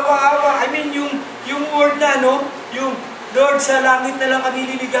 kaawa-awa. I mean, yung word na, no? Yung Lord, sa langit na lang kami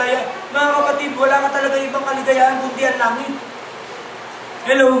liligaya. Mga kapatid, wala ka talaga ibang kaligayahan kundi ang langit.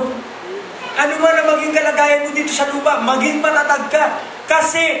 Hello? Ano man na maging kalagayan mo dito sa lupa, maging matatag ka.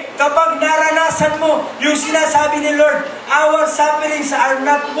 Kasi kapag naranasan mo yung sinasabi ni Lord, our sufferings are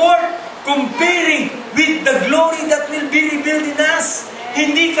not worth comparing with the glory that will be revealed in us.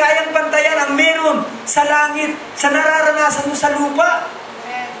 Hindi kayang pantayan ang meron sa langit, sa nararanasan mo sa lupa.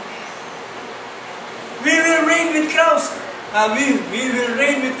 We will reign with Christ. We will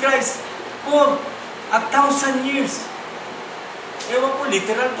reign with Christ for 1,000 years. Ewan ko,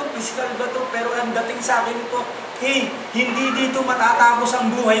 literal to, physical ba to? Pero ang dating sa akin ito, hey, hindi dito matatapos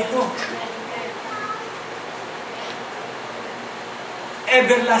ang buhay ko.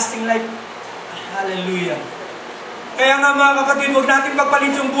 Everlasting life. Hallelujah. Kaya nga mga kapatid, huwag natin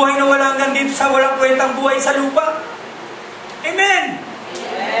pagpalit yung buhay na wala hanggang dito sa walang kwentang buhay sa lupa. Amen!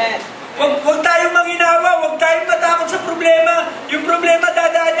 Amen! Huwag tayong manginawa, huwag tayong matakot sa problema. Yung problema,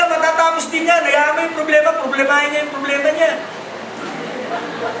 dadaan niya, matatapos din yan. Hayaan mo yung problema, problemahin niya yung problema niya.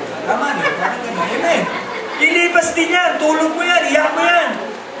 Tama na, parang gano'n. Amen. Ilipas din yan, tulog mo yan, iyak mo yan.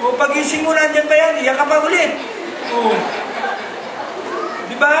 O pagising mo nandyan pa yan, iyak ka pa ulit. O,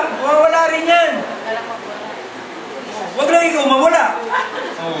 diba? Mawawala rin yan. Huwag lang ikaw mawala.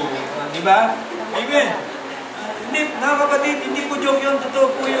 O, diba? Amen. Hindi, mga kapatid, hindi po joke yun, totoo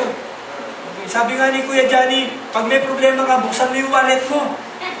po yun. Okay. Sabi nga ni Kuya Johnny, pag may problema ka, buksan mo yung wallet mo.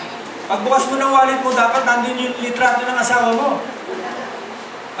 Pagbukas mo ng wallet mo, dapat nandun yung litrato ng asawa mo.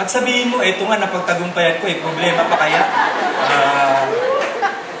 At sabihin mo, eto nga, napagtagumpayan ko, problema pa kaya?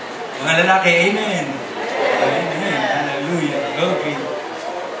 Mga lalaki, amen. Amen. Hallelujah. Okay.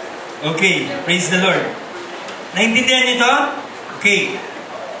 Okay, praise the Lord. Naintindihan niyo ito? Okay.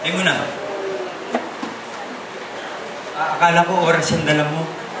 Tayo muna. Akala ko oras yung dala mo.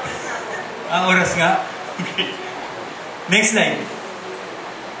 Oras nga? Okay. Next slide.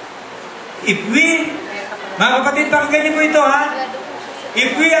 If we, mga kapatid, pakinggan niyo po ito, ha?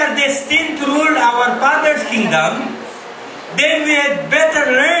 If we are destined to rule our Father's kingdom, then we had better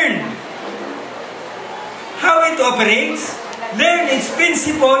learn how it operates, learn its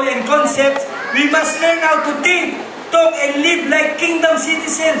principles and concepts. We must learn how to think, talk, and live like kingdom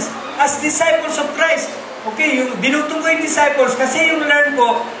citizens as disciples of Christ. Okay, yung binutong ko yung disciples kasi yung learn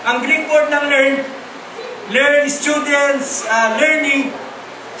ko, ang Greek word ng learn, students, learning,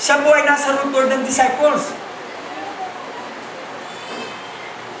 siya po ay nasa root word ng disciples.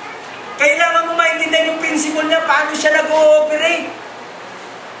 Kailangan mo maintindihan yung principle niya, paano siya nag-ooperate.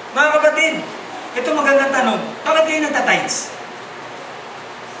 Mga kapatid, ito magandang tanong. Bakit kayo nagtatides?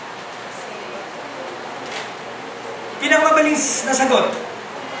 Pinakamabaling na sagot.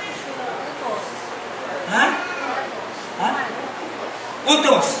 Ha? Ha?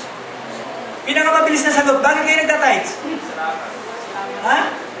 Utos. Pinakamabilis na sagot. Bakit kayo nagtatides? Ha?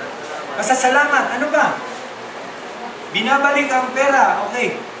 Pasasalamat. Ano ba? Binabalik ang pera.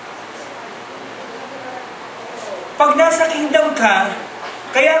 Okay. Pag nasa kingdom ka,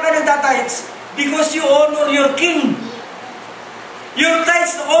 kaya ka nagtatides because you honor your king. Your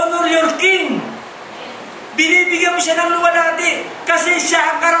tithes honor your king. Binibigyan mo siya ng luwalhati kasi siya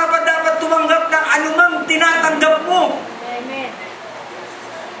ang karapat dapat tumanggap ng anumang tinatanggap mo. Amen.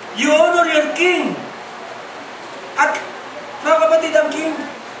 You honor your king. At mga kapatid, ang king,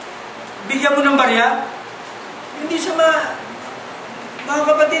 bigyan mo ng barya, hindi siya mga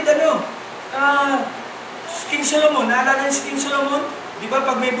kapatid, King Solomon, naalala niyo si King Solomon? Di ba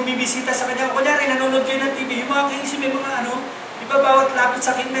pag may bumibisita sa kanya, kunyari nanonood kayo ng TV, yung mga kings, may mga di ba bawat lapit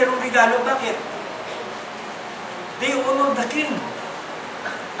sa king mayroong regalo? Bakit? They honor the king.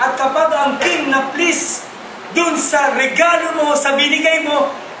 At kapag ang king na please dun sa regalo mo, sa binigay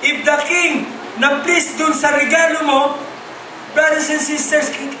mo, if the king na please dun sa regalo mo, Brothers and sisters,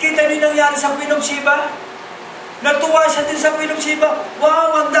 kita niyo nangyari sa Queen of Sheba? Natuwa siya din sa Queen of Sheba.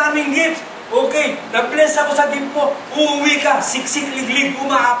 Wow, ang daming gifts. Okay, na-bless ako sa gift mo. Uuwi ka, siksik, liglig,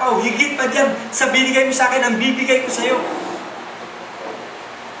 umaapaw. Higit pa dyan sa binigay mo sa akin, ang bibigay ko sa'yo.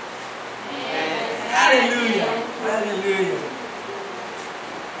 Hallelujah. Hallelujah.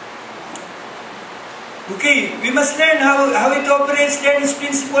 Okay, we must learn how it operates, learn its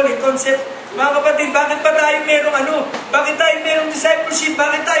principle and concept. Mga kapatid, bakit pa tayo merong Bakit tayo merong discipleship?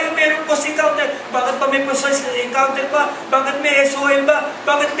 Bakit tayo merong post-encounter? Bakit pa may post-encounter pa? Bakit may SOL ba?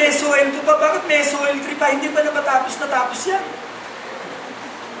 Bakit may SOL 2 pa? Bakit may SOL 3 pa? Hindi ba na natapos yan?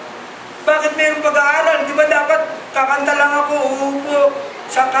 Bakit merong pag-aaral? Di ba dapat kakanta lang ako, uupo,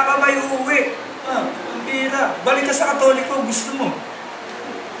 sa kakamay uuwi? Ang bira. Balik ka sa Katoliko, gusto mo.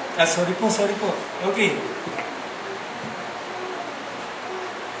 Sorry po. Okay.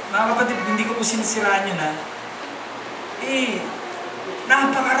 Mga kapatid, hindi ko po sinisiraan yun, ha?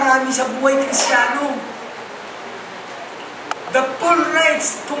 Napakarami sa buhay Kristiyano. The full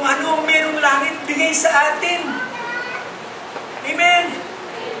rights, kung ano merong langit, bigay sa atin. Amen?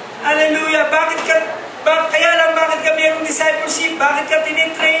 Hallelujah! Bakit ka merong discipleship? Bakit ka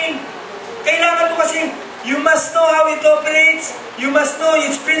tinitrain? Kailangan mo kasi, you must know how it operates. You must know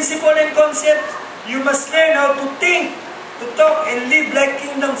its principle and concept. You must learn how to think, to talk, and live like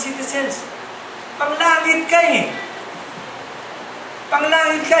kingdom citizens. Panglangit ka eh.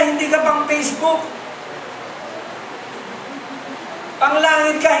 Panglangit ka, hindi ka pang Facebook.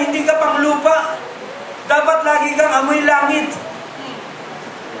 Panglangit ka, hindi ka pang lupa. Dapat lagi kang amoy langit.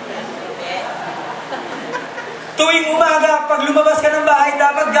 Tuwing umaga, pag lumabas ka ng bahay,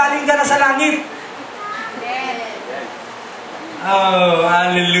 dapat galing ka na sa langit. Oh,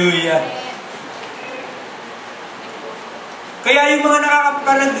 hallelujah. Kaya yung mga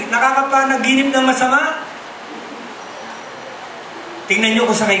nakakapanaginip ng masama, tingnan nyo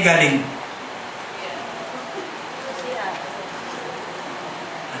kung saan kayo galing.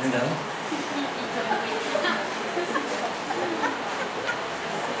 Ano daw?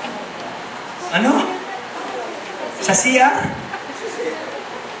 Ano? Sa CR?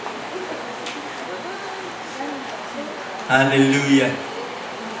 Hallelujah.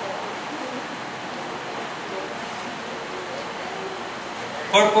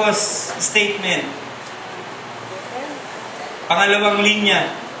 Purpose statement. Pangalawang linya.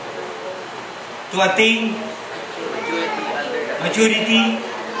 To attain maturity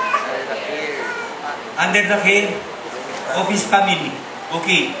under the care of his family.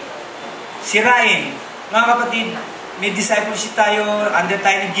 Okay. Sirain. Mga kapatid, may discipleship tayo, under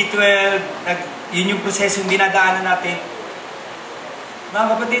tayo ng G12, yun yung prosesong dinadaanan natin. Mga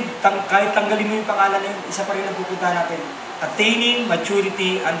kapatid, kahit tanggalin mo yung pangalan na yun, isa pa rin ang pupuntahan natin. Attaining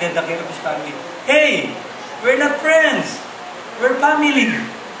maturity under the care of his family. Hey! We're not friends. We're family.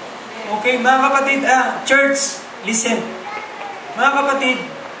 Okay, mga kapatid, church, listen. Mga kapatid,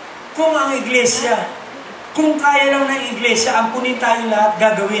 kung ang iglesia, kung kaya lang ng iglesia, ampunin tayo lahat,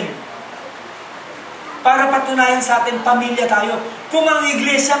 gagawin. Para patunayan sa atin, pamilya tayo. Kung ang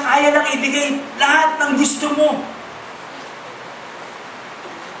iglesia, kaya lang ibigay lahat ng gusto mo.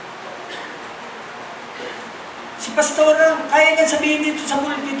 Si Pastora, kaya nga sabihin dito sa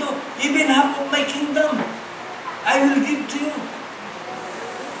pulpito, even half of my kingdom, I will give to you.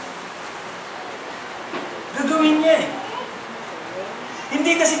 Gagawin niya eh.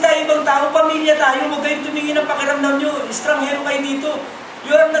 Hindi kasi tayo ibang tao, pamilya tayo, huwag kayong tumingin ang pakiramdam nyo, estranghero kayo dito.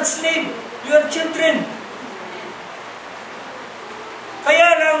 You are not slave, you are children. Kaya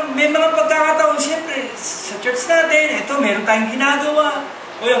lang, may mga pagkakataon, siyempre, sa church natin, ito, meron tayong ginagawa.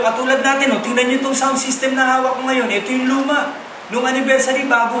 O yung katulad natin, tingnan nyo itong sound system na hawak ko ngayon. Ito yung luma. Nung anniversary,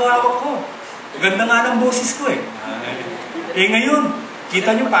 bago hawak ko. Ganda nga ng boses ko eh. Ngayon,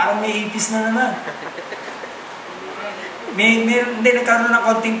 kita nyo parang may ipis na naman. Hindi nagkaroon ng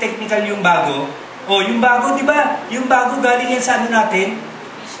konting technical yung bago. O, yung bago, di ba? Yung bago galing yan sa ano natin?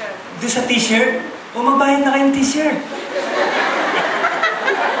 T-shirt. Doon sa t-shirt. O, magbayad na kayong t-shirt.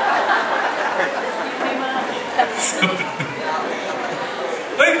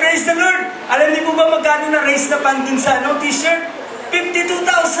 Oy, praise the Lord! Alam niyo po ba magkano na raise na pan dun sa t-shirt? 52,000!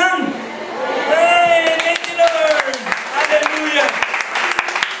 Hey! Thank you, Lord! Hallelujah!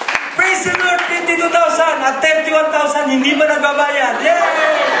 Praise the Lord! 52,000 at 31,000 hindi ba nagbabayad? Yay!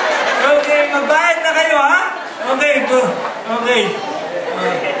 Okay, magbayad na kayo, ha? Okay, go. Okay.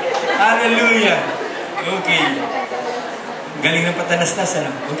 Hallelujah! Okay. Galing ng patanas-tas, ano?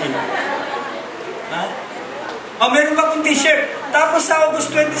 Okay. Ha? O, meron ba kong t-shirt? Tapos sa August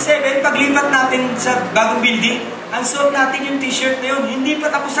 27, paglipat natin sa bagong building, ang suot natin yung t-shirt na yun. Hindi pa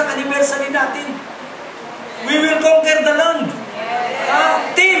tapos ang anniversary natin. We will conquer the land.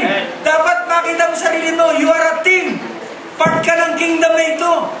 Team. Dapat makita mo sarili mo, you are a team. Part ka ng kingdom na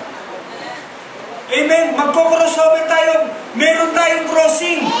ito. Amen. Magko-crossover tayo. Meron tayong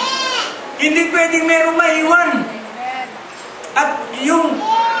crossing. Hindi pwedeng merong maiwan. At yung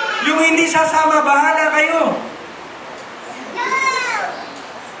hindi sasama, bahala kayo.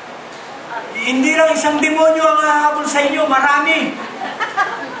 Hindi lang isang demonyo ang hahabol sa inyo, marami.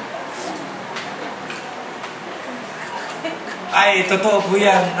 Ay, totoo po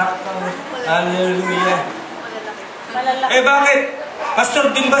yan. Hallelujah. Bakit?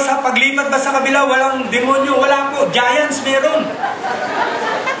 Pastor, dun ba sa paglipat ba sa kabila, walang demonyo? Wala po. Giants meron.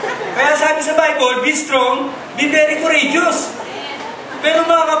 Kaya sabi sa Bible, be strong, be very courageous. Pero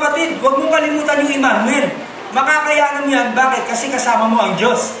mga kapatid, huwag mong kalimutan yung Emmanuel. Makakayanan mo yan. Bakit? Kasi kasama mo ang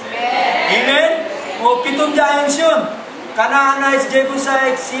Diyos. Amen? O, 7 giants yun. Canaanites,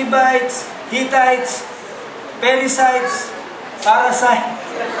 Jebusites, Hivites, Hittites, Perizzites, Parasites,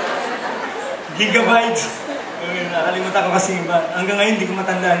 Gigabytes. Nakalimutan ko kasi iba. Hanggang ngayon, hindi ko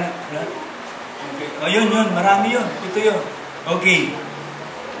matandaan. Okay. O, yun. Marami yun. Ito yun. Okay.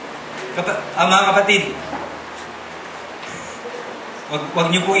 Mga kapatid, wag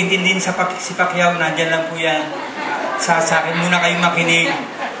niyo po intindihin si Pacquiao, nandyan lang po yan. Sa akin muna kayong makinig.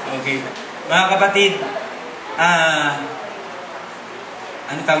 Okay. Mga kapatid,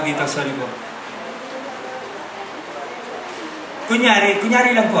 ano tawag dito? Sorry po.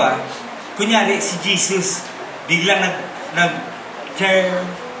 Kunyari lang po Kunyari, si Jesus, biglang nandiyan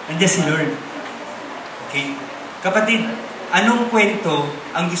si Lord. Okay? Kapatid, anong kwento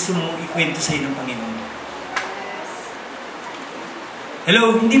ang gusto mong ikwento sa iyo ng Panginoon?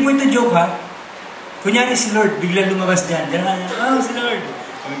 Hello, hindi po ito joke ha. Kunyari si Lord, biglang lumabas dyan. Si Lord.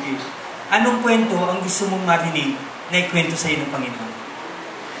 Okay. Anong kwento ang gusto mong marinig na ikwento sa iyo ng Panginoon?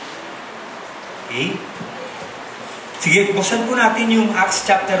 Okay? Sige, buksan po natin yung Acts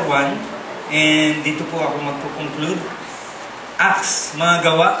chapter 1. And dito po ako magpo-conclude. Acts, mga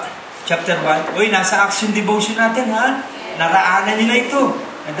gawa, chapter 1. Uy, nasa Acts yung devotion natin ha. Nadaanan nyo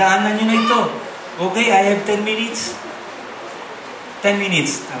na ito. Okay, I have 10 minutes. 10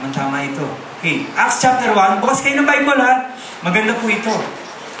 minutes. Tama-tama ito. Okay, Acts chapter 1. Bukas kayo ng Bible ha. Maganda po ito.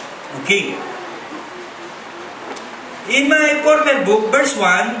 Okay. In my former book, verse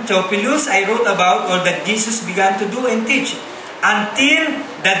 1, Theophilus, I wrote about all that Jesus began to do and teach until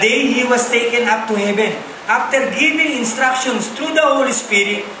the day He was taken up to heaven. After giving instructions through the Holy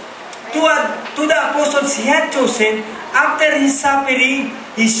Spirit to the apostles He had chosen, after His suffering,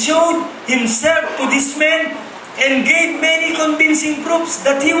 He showed Himself to this man and gave many convincing proofs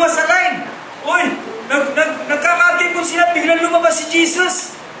that He was alive. Uy, nagkakatipon sila, biglang lumabas si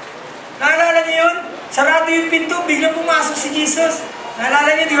Jesus. Naalala niyo yun? Sarado yung pinto, biglang pumasok si Jesus.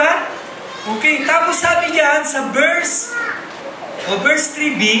 Naalala niyo, di ba? Okay, tapos sabi diyan sa verse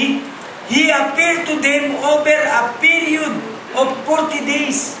 3b, He appeared to them over a period of 40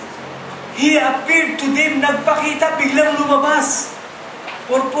 days. He appeared to them, nagpakita, biglang lumabas.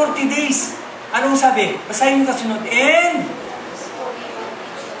 For 40 days. Anong sabi? Basahin yung kasunod. And,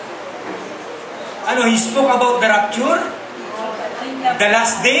 He spoke about the rapture, the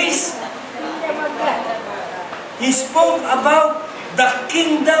last days. He spoke about the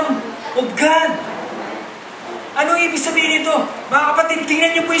kingdom of God. Ano ibig sabihin nito? Mga kapatid,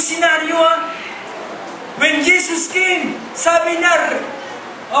 tingnan niyo po yung senaryo ha. When Jesus came, sabi niya,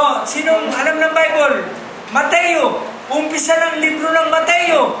 sinong alam ng Bible? Mateo. Umpisa ng libro ng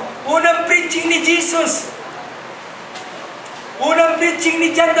Mateo. Unang preaching ni Jesus. Unang preaching ni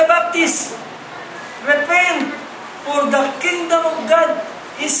John the Baptist. Repent, for the kingdom of God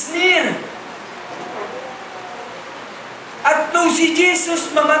is near. At nung si Jesus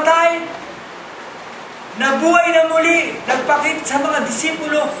mamatay, nabuhay na muli, nagpakita sa mga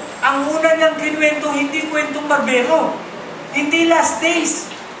disipulo, ang una niyang kinuwento, hindi kwentong barbero, hindi last days.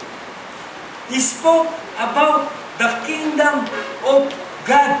 He spoke about the kingdom of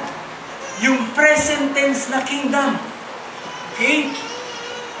God, yung present tense na kingdom. Okay?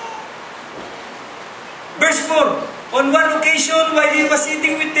 Verse 4, on one occasion, while He was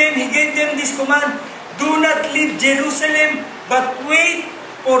eating with them, He gave them this command, do not leave Jerusalem, but wait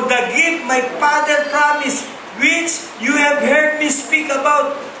for the gift my Father promised, which you have heard me speak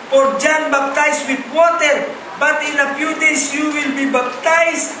about. For John baptized with water, but in a few days you will be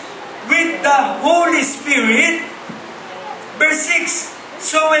baptized with the Holy Spirit. Verse 6,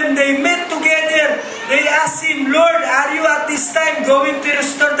 so when they met together, they asked Him, Lord, are you at this time going to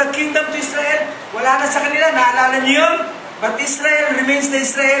restore the kingdom to Israel? Wala na sa kanila, naalala niyo yun? But Israel remains the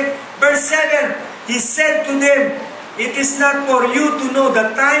Israel. Verse 7, He said to them, It is not for you to know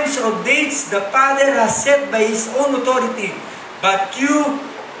the times or dates the Father has set by His own authority, but you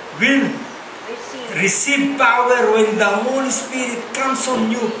will receive power when the Holy Spirit comes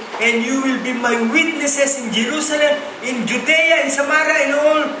on you, and you will be my witnesses in Jerusalem, in Judea, in Samaria, in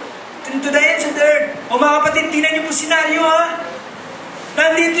all, to the ends of the earth. O mga kapatid, tingnan niyo po senaryo, ha?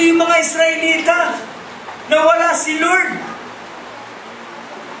 Nandito yung mga Israelita, na wala si Lord.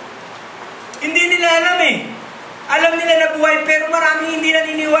 Hindi nila alam eh. Alam nila na buhay, pero maraming hindi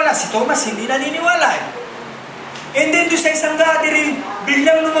naniniwala. Si Thomas, hindi naniniwala eh. And then, doon sa isang gathering,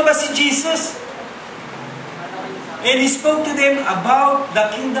 biglang lumabas si Jesus. And He spoke to them about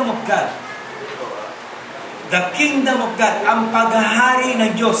the kingdom of God. The kingdom of God, ang paghahari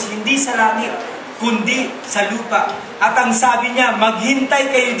ng Diyos, hindi sa langit, kundi sa lupa. At ang sabi niya,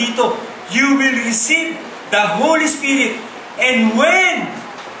 maghintay kayo dito. You will receive the Holy Spirit. And when,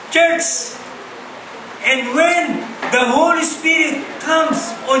 church, and when the Holy Spirit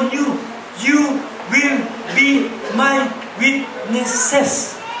comes on you, you will be my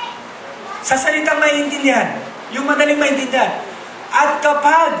witnesses. Sa salitang maintindihan, yung madaling maintindihan. At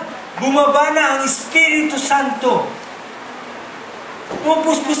kapag bumaba na ang Espiritu Santo,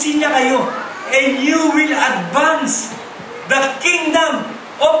 pupuspusin niya kayo, and you will advance the kingdom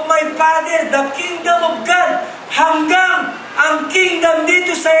of my Father, the kingdom of God, hanggang ang kingdom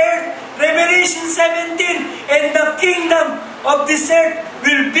dito sa earth, Revelation 17, and the kingdom of this earth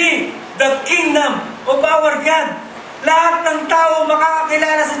will be the kingdom of our God. Lahat ng tao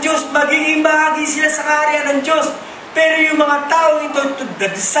makakakilala sa Diyos, magiging bahagi sila sa kaharian ng Diyos. Pero yung mga tao ito, to the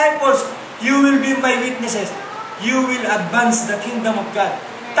disciples, you will be my witnesses. You will advance the kingdom of God.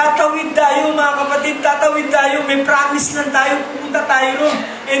 Tatawid tayo mga kapatid, tatawid tayo, may promise lang tayo, pupunta tayo ron.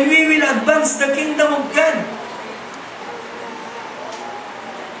 And we will advance the kingdom of God.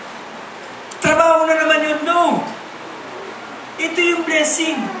 Trabaho na naman yun? No. Ito yung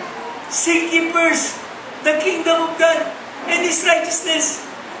blessing. Seek ye first the kingdom of God and His righteousness,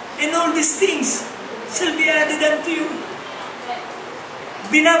 and all these things shall be added unto you.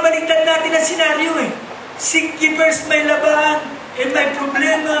 Binabaliktad natin ang senaryo eh. Seek ye first my labahan, and my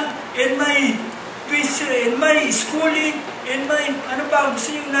problema, and my tuition, and my schooling, and my, ano pa,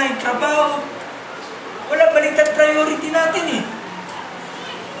 gusto nyo na yung trabaho. Wala, baliktad priority natin eh.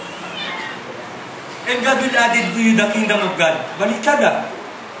 And God will add to you the kingdom of God. Baliktad ah.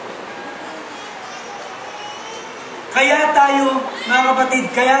 Kaya tayo, mga kapatid,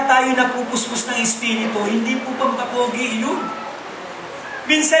 kaya tayo napupuspos ng Espiritu, hindi po pampapogi yun.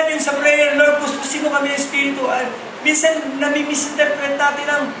 Minsan yung sa prayer, Lord, puspusin mo kami ng Espiritu. Minsan nami-misinterpret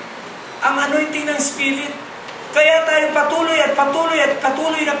natin ang anointing ng Spirit. Kaya tayo patuloy at patuloy at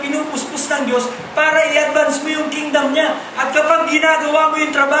patuloy na pinupuspos ng Diyos para i-advance mo yung kingdom niya. At kapag ginagawa mo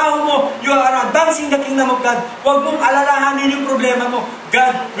yung trabaho mo, you are advancing the kingdom of God. Huwag mong alalahanin yung problema mo.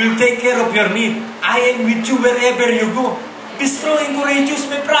 God will take care of your need. I am with you wherever you go. Be strong and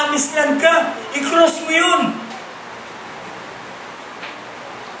courageous. May promise land ka. I-cross mo yun.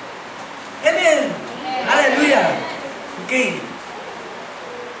 Amen. Hallelujah. Okay.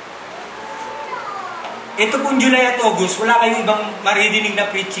 Ito pong July at August, wala kayong ibang maririnig na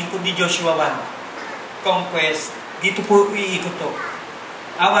preaching kundi Joshua 1. Conquest. Dito po iikot to.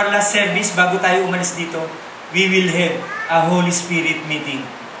 Our last service, bago tayo umalis dito, we will have a Holy Spirit meeting.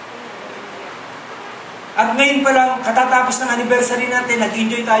 At ngayon pa lang, katatapos ng anniversary natin,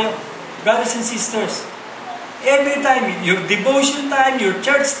 nag-enjoy tayo. Brothers and sisters, every time, your devotion time, your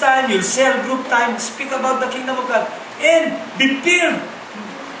church time, your cell group time, speak about the kingdom of God. And be filled,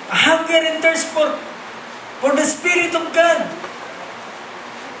 hunger and thirst for the Spirit of God.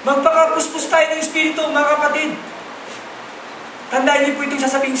 Magpakapuspos tayo ng Espiritu, mga kapatid. Tandaan niyo po itong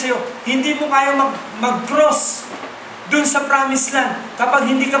sasabihin sa'yo. Hindi mo kaya mag-cross dun sa promised land kapag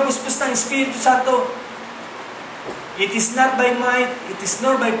hindi ka puspos ng Espiritu Santo. It is not by might, it is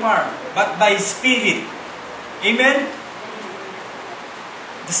nor by power, but by Spirit. Amen?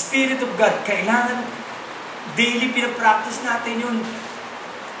 The Spirit of God, kailangan daily pinapractice natin yun.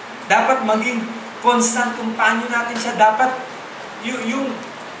 Dapat maging constant kung paano natin siya. Dapat yung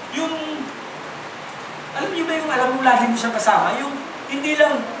alam niyo ba yung alam mo lagi mo siya kasama? Yung hindi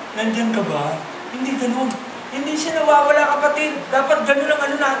lang, nandyan ka ba? Hindi ganun. Hindi siya nawawala, kapatid. Dapat ganun ang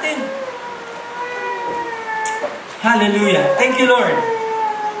ano natin. Hallelujah. Thank you, Lord.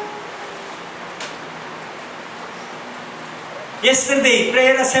 Yesterday,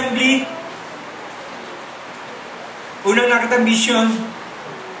 prayer assembly. Unang nakitang vision,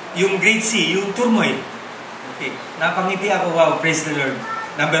 yung Great Sea, yung turmoil. Okay. Napangiti ako, wow, praise the Lord.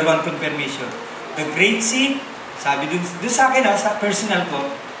 Number 1 confirmation. The Great Sea, sabi dun sa akin sa personal ko,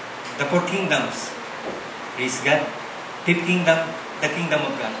 the 4 kingdoms. Praise God. Fifth kingdom, the kingdom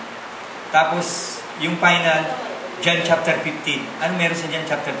of God. Tapos, yung final, John chapter 15. Ano meron sa John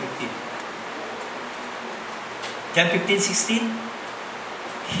chapter 15? John 15:16.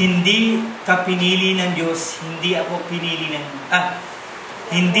 Hindi ka pinili ng Diyos, hindi ako pinili ng...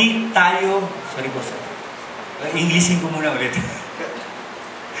 hindi tayo... Sorry boss. Englishin ko muna ulit.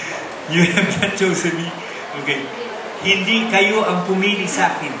 You have not chosen me. Okay. Hindi kayo ang pumili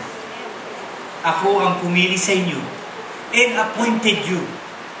sa akin. Ako ang pumili sa inyo. And appointed you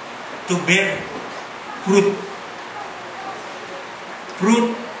to bear fruit.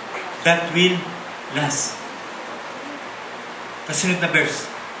 Fruit that will last. Kasunod na verse.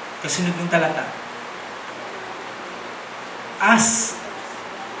 Kasunod ng talata. As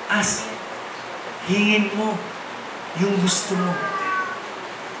hingin mo yung gusto mo.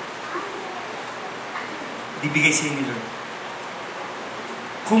 Ibigay sa inyo, Lord.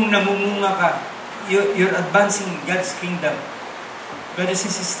 Kung namumunga ka, you're advancing God's kingdom. Brothers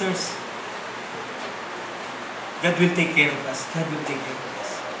and sisters, God will take care of us. God will take care of us.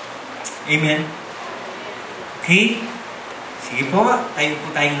 Amen? Okay? Sige po, tayo po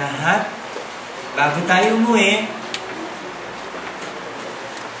tayong lahat. Bago tayo umuwi,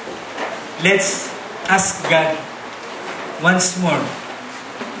 let's ask God once more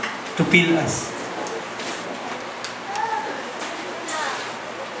to fill us.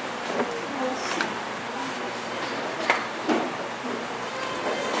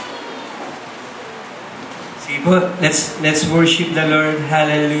 Sige po, let's worship the Lord.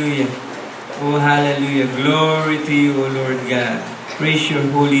 Hallelujah. Oh, hallelujah. Glory to you, O Lord God. Praise your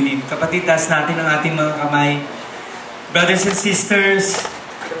holy name. Kapatid, taas natin ang ating mga kamay. Brothers and sisters,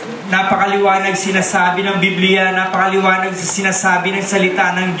 napakaliwanag sinasabi ng Biblia, napakaliwanag sinasabi ng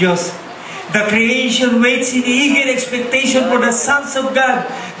salita ng Diyos. The creation waits in eager expectation for the sons of God,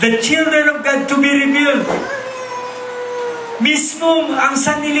 the children of God to be revealed. Mismo ang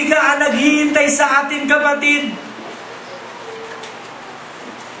sanlilikhaan naghihintay sa atin, kapatid.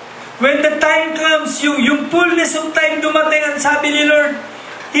 When the time comes, yung fullness of time dumating, ang sabi ni Lord,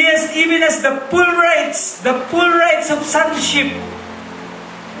 He has given us the full rights of sonship.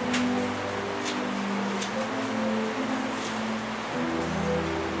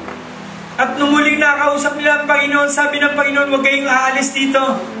 At nung muling nakausap nila ang Panginoon, sabi ng Panginoon, huwag kayong aalis dito.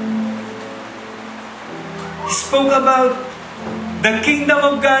 He spoke about the kingdom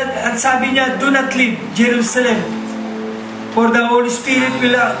of God, at sabi niya, do not leave Jerusalem. For the Holy Spirit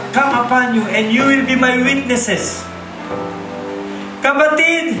will come upon you and you will be my witnesses.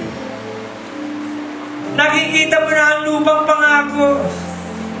 Kapatid, nakikita mo na ang lupang pangako.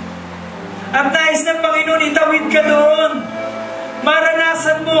 At nais ng Panginoon, itawid ka doon.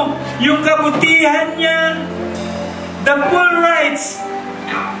 Maranasan mo yung kabutihan niya, the full rights.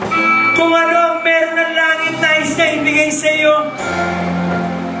 Kung ano ang meron ng langit, nais niya ibigay sa iyo.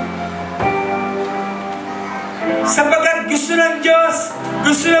 Sapagkat gusto ng Diyos,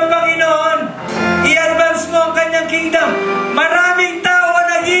 gusto ng Panginoon, i-advance mo ang kanyang kingdom. Maraming tao ang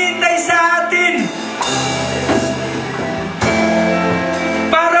naghihintay sa atin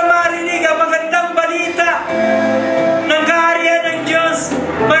para marinig ang magandang balita ng kaharian ng Diyos.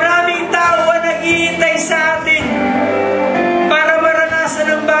 Maraming tao ang naghihintay sa atin para maranasan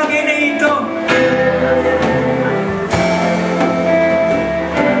ang bagay na ito.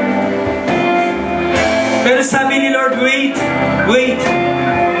 Pero sabi ni Lord, wait.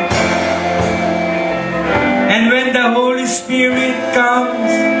 And when the Holy Spirit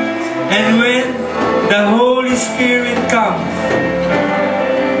comes,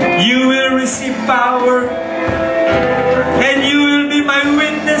 you will receive power, and you will be my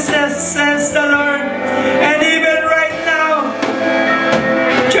witnesses, says the Lord. And even right now,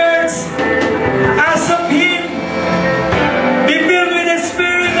 church, as of Him, be filled with the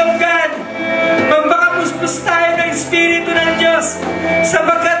Spirit of God. Magpakapuspos tayo ng Espiritu ng Diyos,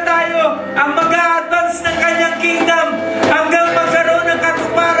 sapagkat tayo ang mag-a-advance ng kanyang kingdom hanggang magkaroon ng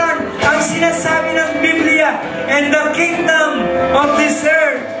katuparan ang sinasabi ng Biblia. And the kingdom of this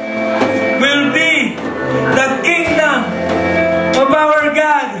earth will be the kingdom of our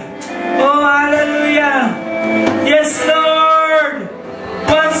God. Oh, hallelujah. Yes, Lord.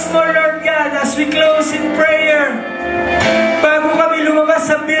 Once more, Lord God, as we close in prayer, bago kami lumabas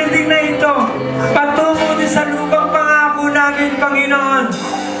sa building na ito, patungo din sa lupang pangako namin, Panginoon.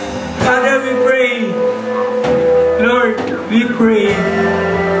 Father, we pray. Lord, we pray.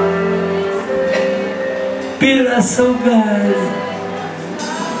 Fill us, O God.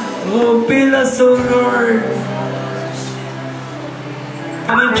 Oh, fill us, O Lord.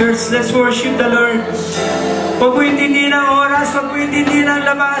 Come on, church, let's worship the Lord. Huwag mo intindihin ang oras, huwag mo intindihin ang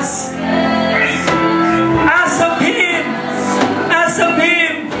labas. As of Him, of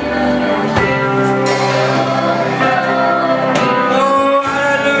Him. Oh,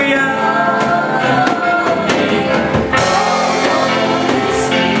 hallelujah.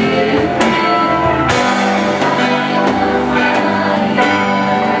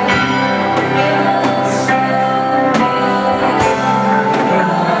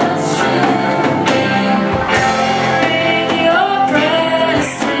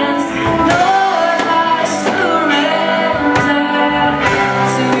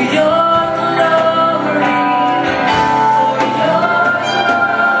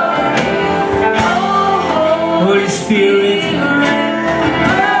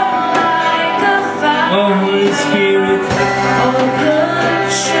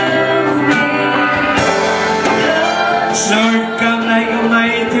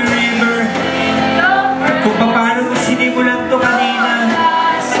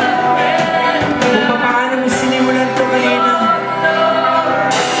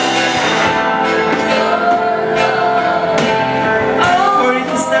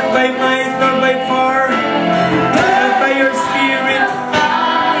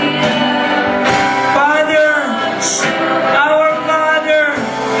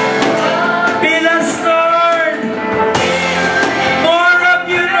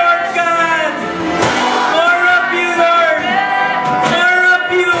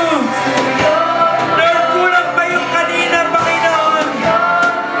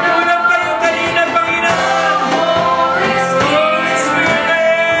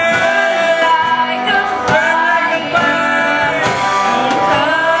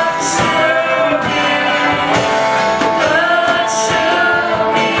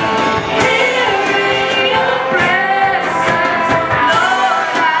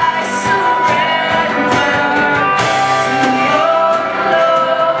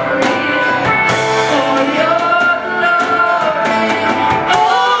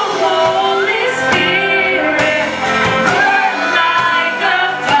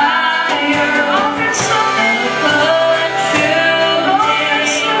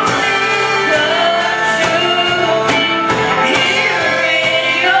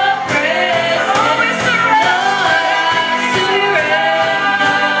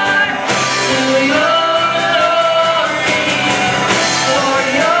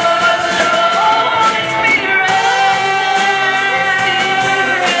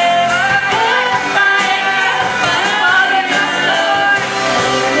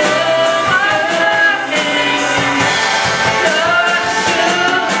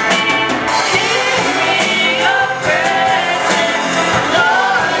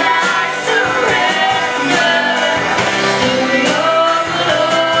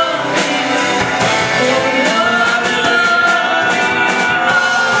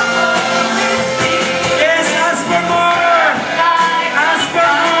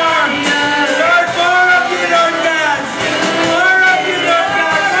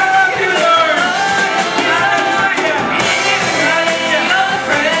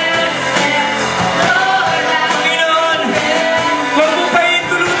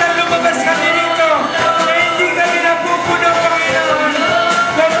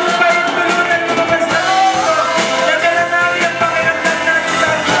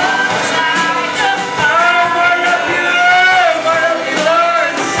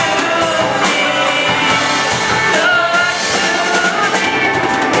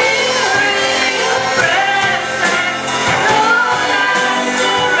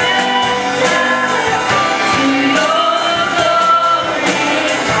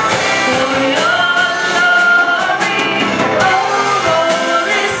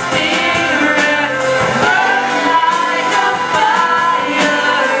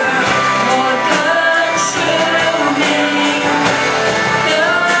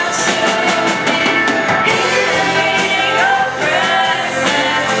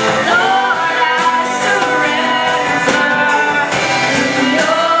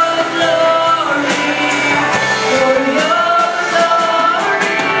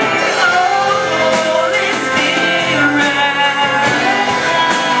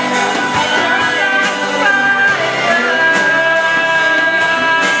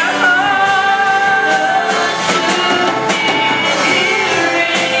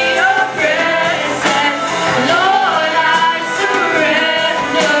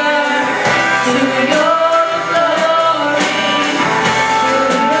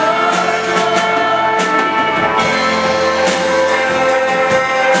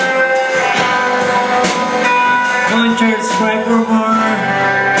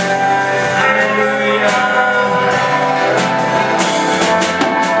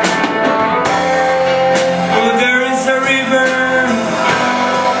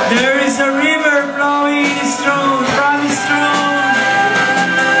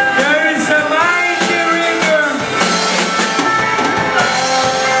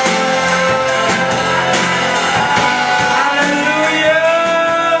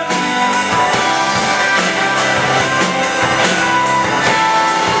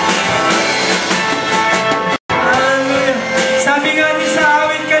 natin sa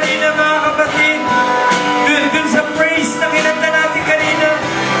awit kanina, mga kapatid. Dun sa praise na kinanta natin kanina.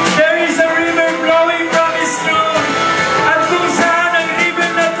 There is a river flowing from His throne. At kung saan ang river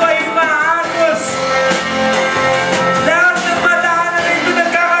na ito ay maagos, lahat ng madaanan na ito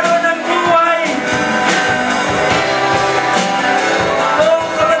nagkakaroon ng buhay. Oh,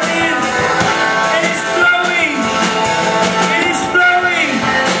 kapatid, it is flowing. It is flowing.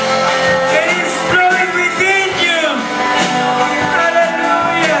 It is flowing within you.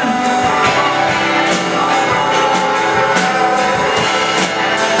 Hallelujah.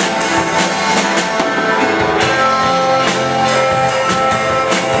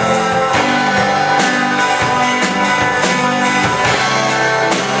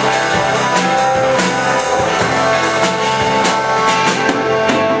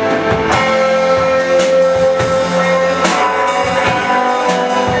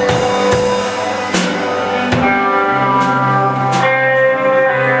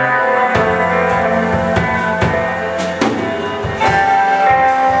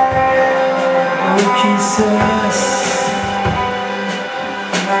 Oh, Jesus.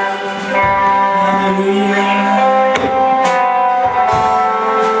 Hallelujah.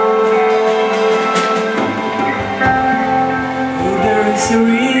 Oh, there is a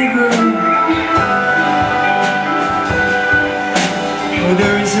river. Oh,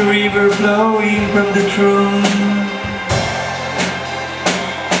 there is a river flowing from the throne.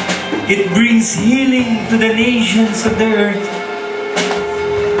 It brings healing to the nations of the earth.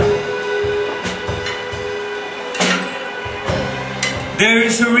 There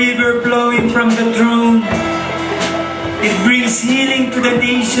is a river flowing from the throne. It brings healing to the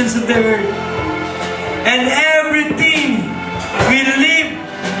nations of the earth. And everything will live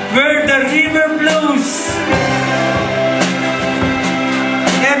where the river flows.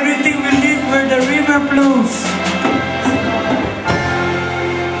 Everything will live where the river flows.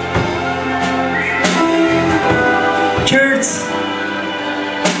 Church,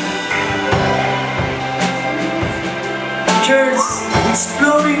 it's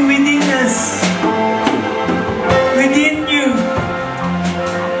flowing within us, within you.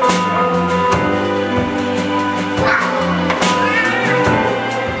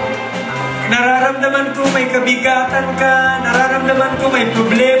 Nararamdaman ko may kabigatan ka, nararamdaman ko may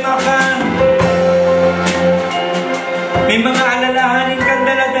problema ka, may mga alalahanin kang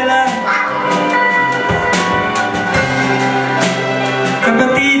dala-dala.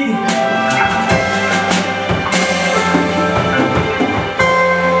 Kapatid,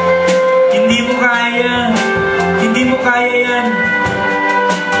 hindi mo kaya yan.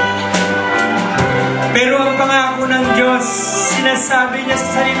 Pero ang pangako ng Diyos, sinasabi niya sa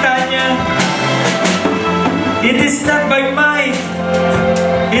salita niya, it is not by might,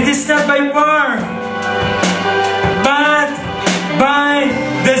 it is not by power, but by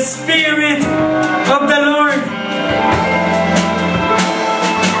the Spirit of the Lord.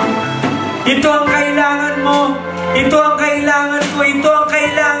 Ito ang kailangan mo, ito ang kailangan ko, ito ang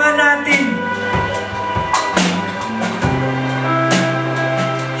kailangan natin.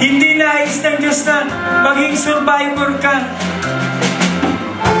 Hindi nais ng Diyos na maging survivor ka.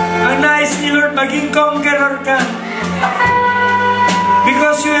 Ang nais ni Lord maging conqueror ka.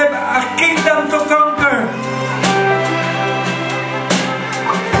 Because you have a kingdom to conquer.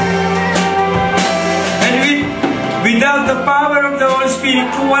 And without the power of the Holy Spirit,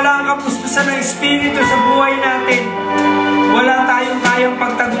 kung wala ang kapustusan ng Espiritu sa buhay natin, wala tayong kayang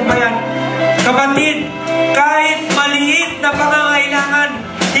pagtagumpayan. Kapatid, kahit maliit na pangangailangan,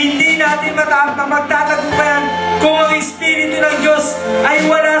 hindi natin magtatagumpayan kung ang Espiritu ng Diyos ay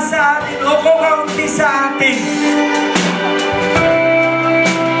wala sa atin o kung kaunti sa atin.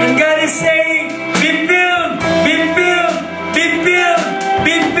 And God is saying, be filled, be filled, be filled,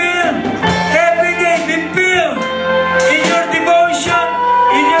 be filled. Every day, be filled. In your devotion,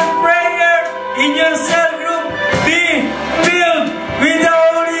 in your prayer, in your cell group, be filled with the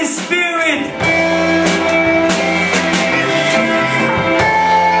Holy Spirit.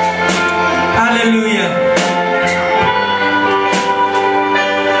 Hallelujah.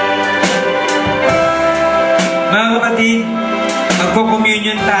 Mga kapatid,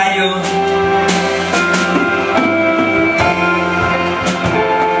 magko-communion tayo.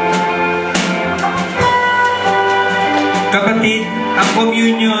 Kapatid, ang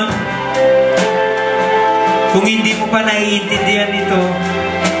communion, kung hindi mo pa naiintindihan ito,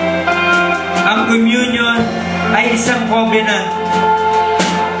 ang communion ay isang covenant.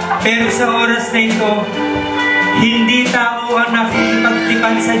 Pero sa oras na ito, hindi tao ang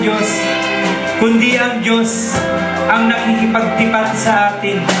nakikipagtipan sa Diyos, kundi ang Diyos ang nakikipagtipan sa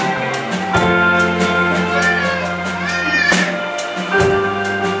atin.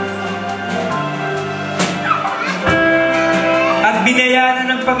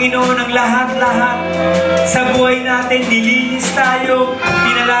 Panginoon ang lahat-lahat sa buhay natin. Nilinis tayo,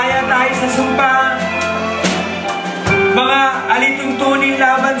 pinalaya tayo sa sumpa. Mga alituntunin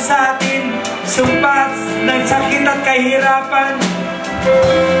laban sa atin, sumpa ng sakit at kahirapan.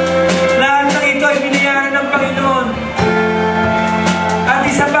 Lahat ng ito ay binayaran ng Panginoon. At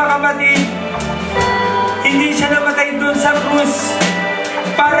isa pa, kapatid, hindi siya namatay doon sa krus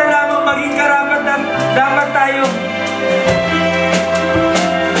para lamang maging karapat na dapat tayo.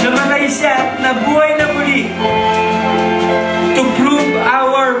 Namatay siya at nabuhay na muli to prove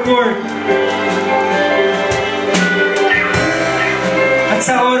our worth. At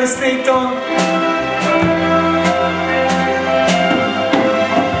sa oras na ito,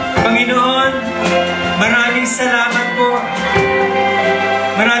 Panginoon, maraming salamat po.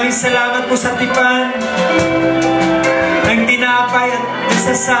 Maraming salamat po sa tipan ng tinapay at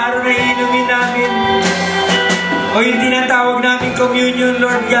nasasaro na inumin namin, o yung tinatawag namin communion,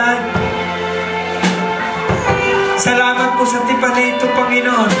 Lord God. Salamat po sa tipan na ito,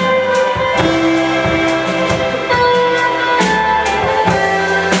 Panginoon.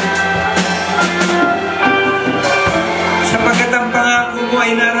 Sapagkat ang pangako mo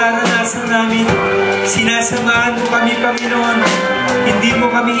ay nararanasan namin. Sinasamahan mo kami, Panginoon. Hindi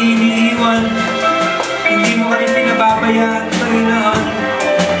mo kami iniiwan. Hindi mo kami pinababayaan, Panginoon.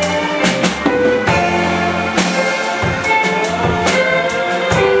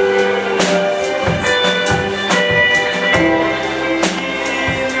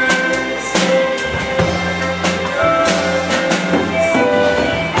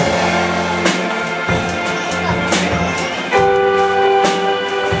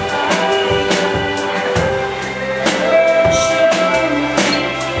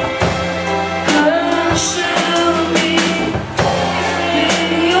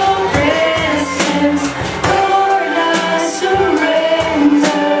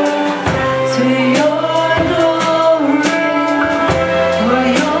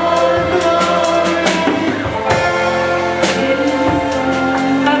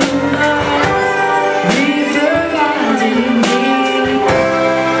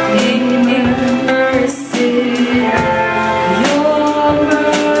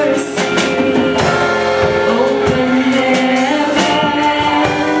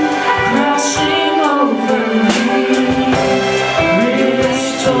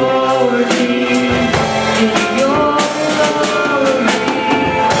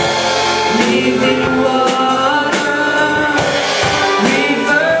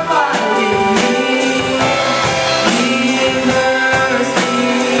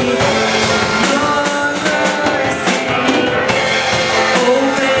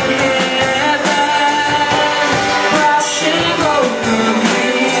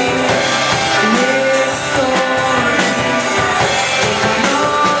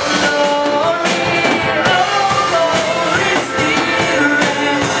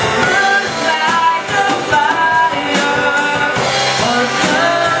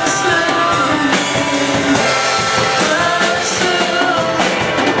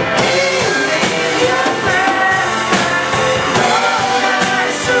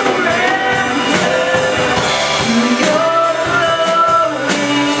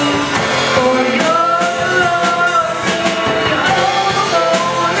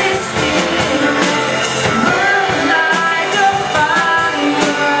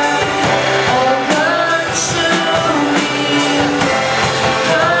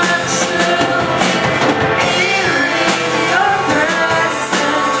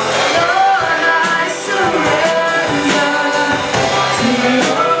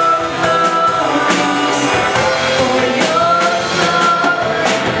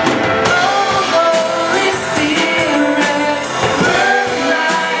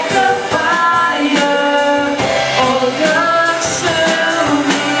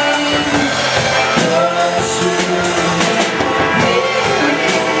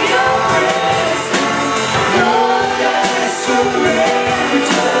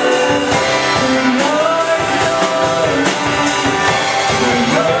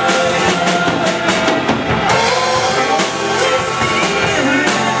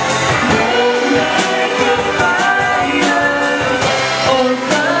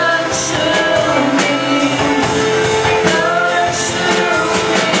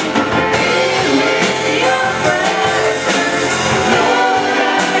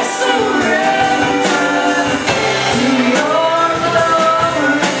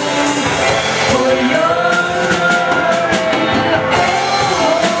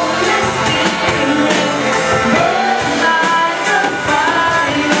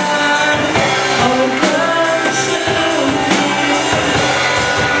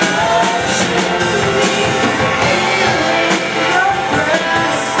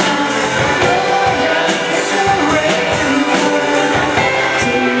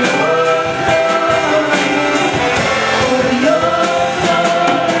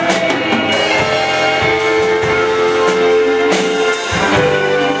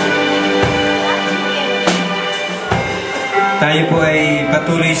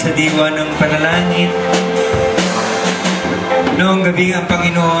 patuloy sa diwa ng panalangin. Noong gabi ang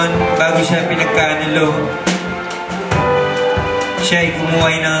Panginoon, bago siya pinagkanalo, siya ay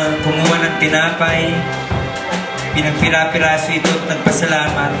kumuha ng tinapay, pinagpira-piraso ito at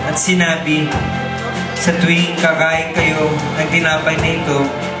nagpasalamat at sinabi, sa tuwing kakain kayo ng tinapay na ito,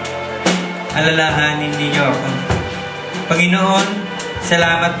 alalahanin ninyo ako. Panginoon,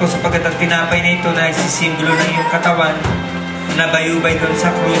 salamat po sapagkat ang tinapay na ito na isisimbolo ng iyong katawan na nabayubay doon sa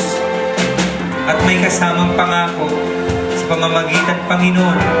krus at may kasamang pangako sa pamamagitan,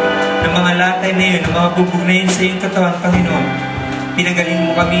 Panginoon, ng mga latay na yun, ng mga bubog na yun sa iyong katawan, Panginoon. Pinagaling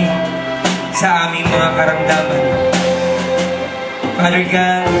mo kami sa aming mga karamdaman. Father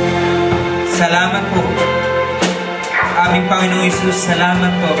God, salamat po. Aming Panginoong Isus,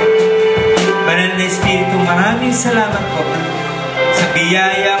 salamat po. Banal na Espiritu, maraming salamat po sa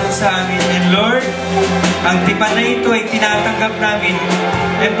biyaya mo sa amin. And Lord, ang tipan na ito ay tinatanggap namin.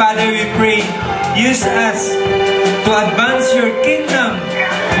 And Father, we pray, use us to advance your kingdom,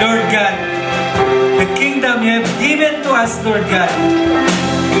 Lord God. The kingdom you have given to us, Lord God.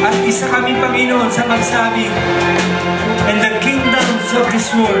 At isa kami, Panginoon, sa magsabing, and the kingdoms of this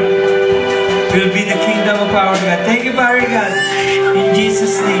world will be the kingdom of our God. Thank you, Father God. In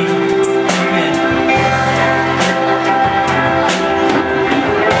Jesus' name, amen.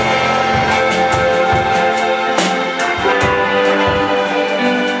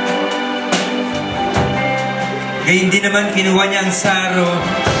 Gayun din naman, kinuha niya ang saro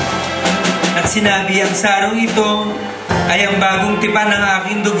at sinabi, ang sarong ito ay ang bagong tipan ng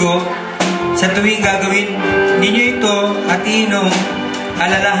aking dugo. Sa tuwing gagawin ninyo ito at iinom,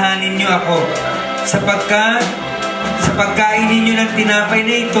 alalahanin niyo ako. Sapagkat sa pagkain ninyo ng tinapay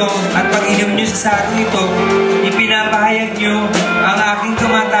na ito at pag-inom niyo sa sarong ito, ipinapahayag niyo ang aking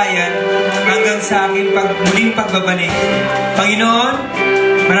kamatayan hanggang sa aking muling pagbabalik. Panginoon,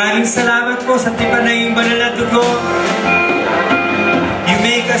 maraming salamat po sa tipan na iyong banal na dugo. You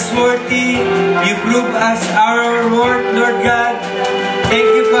make us worthy. You prove us our worth, Lord God. Thank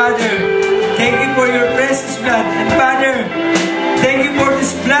you, Father. Thank you for your precious blood. And Father, thank you for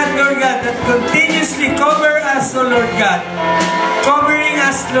this blood, Lord God, that continuously cover us, O Lord God. Covering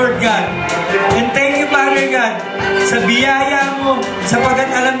us, Lord God. And thank you, Father God, sa biyaya mo, sapagkat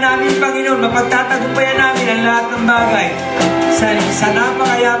alam namin, Panginoon, mapagtatagumpayan namin ang lahat ng bagay sa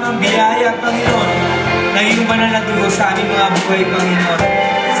napakayamang biyaya, Panginoon, na iyong banal na dugo sa aming mga buhay, Panginoon.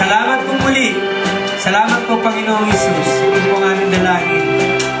 Salamat po muli. Salamat po, Panginoong Isus. Ito po ang aming dalangin.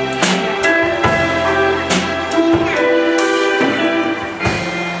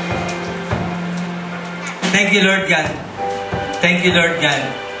 Thank you, Lord God. Thank you, Lord God.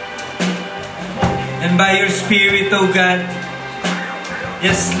 And by your Spirit, O God,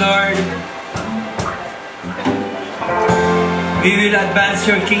 yes, Lord, we will advance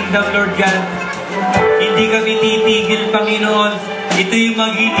your kingdom, Lord God. Hindi kami titigil, Panginoon. Ito yung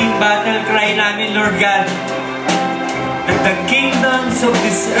magiging battle cry namin, Lord God. That the kingdoms of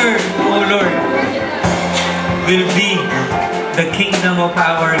this earth, O Lord, will be the kingdom of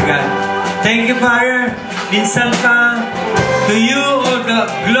our God. Thank you, Father. Minsan pa, to you all the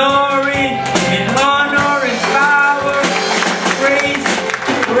glory and honor and power, praise,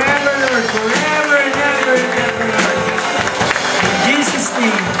 forever, Lord, forever and ever and ever, Lord. In Jesus'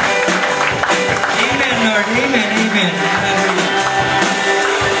 name. Amen, Lord. Amen, amen.